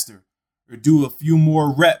faster or do a few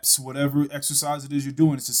more reps, whatever exercise it is you're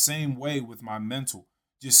doing. It's the same way with my mental.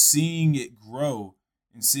 Just seeing it grow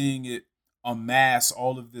and seeing it amass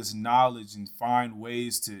all of this knowledge and find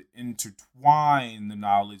ways to intertwine the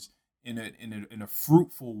knowledge in a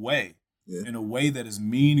fruitful way, in a way that is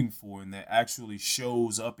meaningful and that actually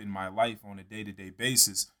shows up in my life on a day-to-day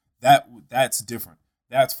basis. That's different.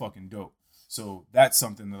 That's fucking dope. So that's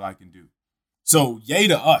something that I can do. So yay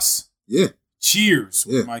to us. Yeah. Cheers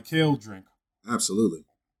with my kale drink. Absolutely.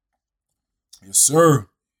 Yes, sir.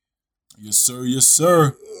 Yes, sir. Yes,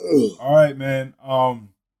 sir. Ugh. All right, man.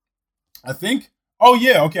 I think. Oh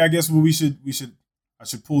yeah. Okay. I guess I should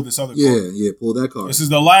pull this other card. Yeah. Pull that card. This is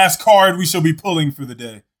the last card we shall be pulling for the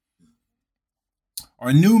day.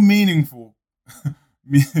 Our new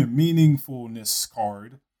meaningfulness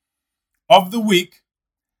card of the week.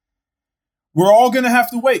 We're all going to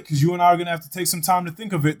have to wait because you and I are going to have to take some time to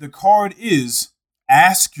think of it. The card is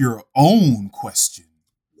Ask Your Own Question.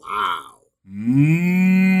 Wow.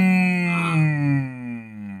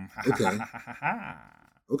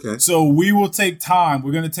 Okay. So we will take time.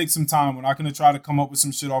 We're going to take some time. We're not going to try to come up with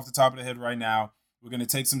some shit off the top of the head right now. We're going to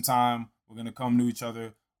take some time. We're going to come to each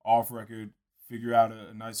other off record, figure out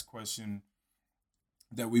a nice question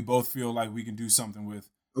that we both feel like we can do something with.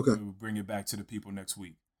 Okay. We'll bring it back to the people next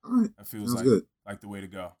week. All right. That feels like the way to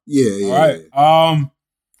go. Yeah. All right. All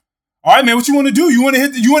right, man. What you want to do? You want to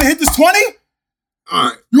hit this 20? All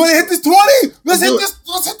right. You want to hit this 20? Let's hit this.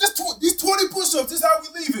 These 20 push-ups. This is how we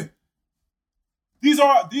leave it. These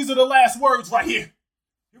are the last words right here.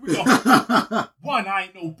 Here we go. 1, I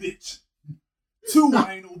ain't no bitch. 2,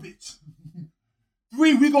 I ain't no bitch.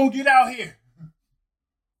 3, we gonna get out here.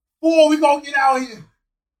 4, we gonna get out here.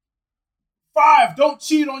 5, don't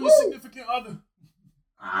cheat on your significant other.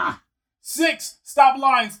 6, stop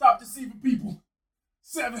lying, stop deceiving people.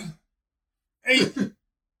 7, 8,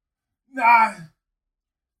 9,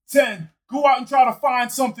 10, go out and try to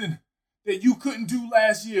find something that you couldn't do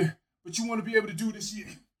last year, but you want to be able to do this year.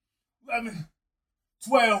 11,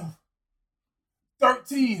 12,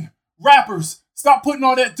 13, rappers, stop putting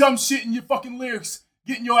all that dumb shit in your fucking lyrics,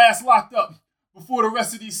 getting your ass locked up before the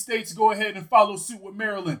rest of these states go ahead and follow suit with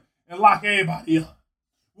Maryland and lock everybody up.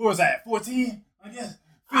 What was that, 14, I guess?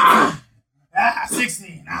 15,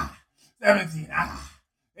 16, 17,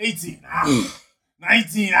 18,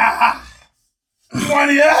 19,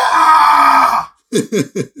 20,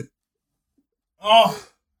 Oh,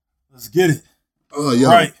 let's get it. Oh, yo,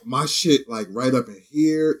 right. My shit, like right up in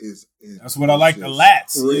here is. That's what I like. The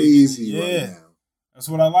lats, crazy right now. That's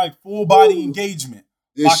what I like. Full body engagement,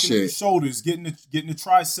 this locking shit. the shoulders, getting the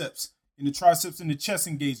triceps, and the chest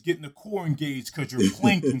engaged, getting the core engaged because you're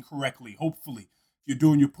planking correctly. Hopefully, if you're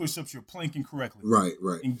doing your push-ups, you're planking correctly. Right.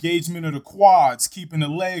 Engagement of the quads, keeping the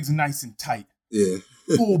legs nice and tight. Yeah.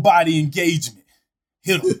 Full body engagement.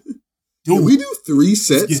 Hit them. Did we do 3 Let's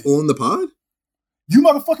sets get it. on the pod? You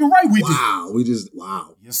motherfucking right, we did. Wow,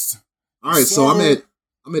 wow. Yes. All right, so I'm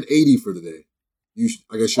at 80 for today.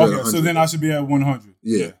 I guess you're at 100. So then I should be at 100.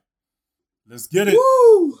 Yeah. Let's get it.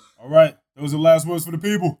 Woo! All right. Those are the last words for the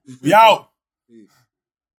people. We out. Peace.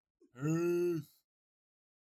 Peace.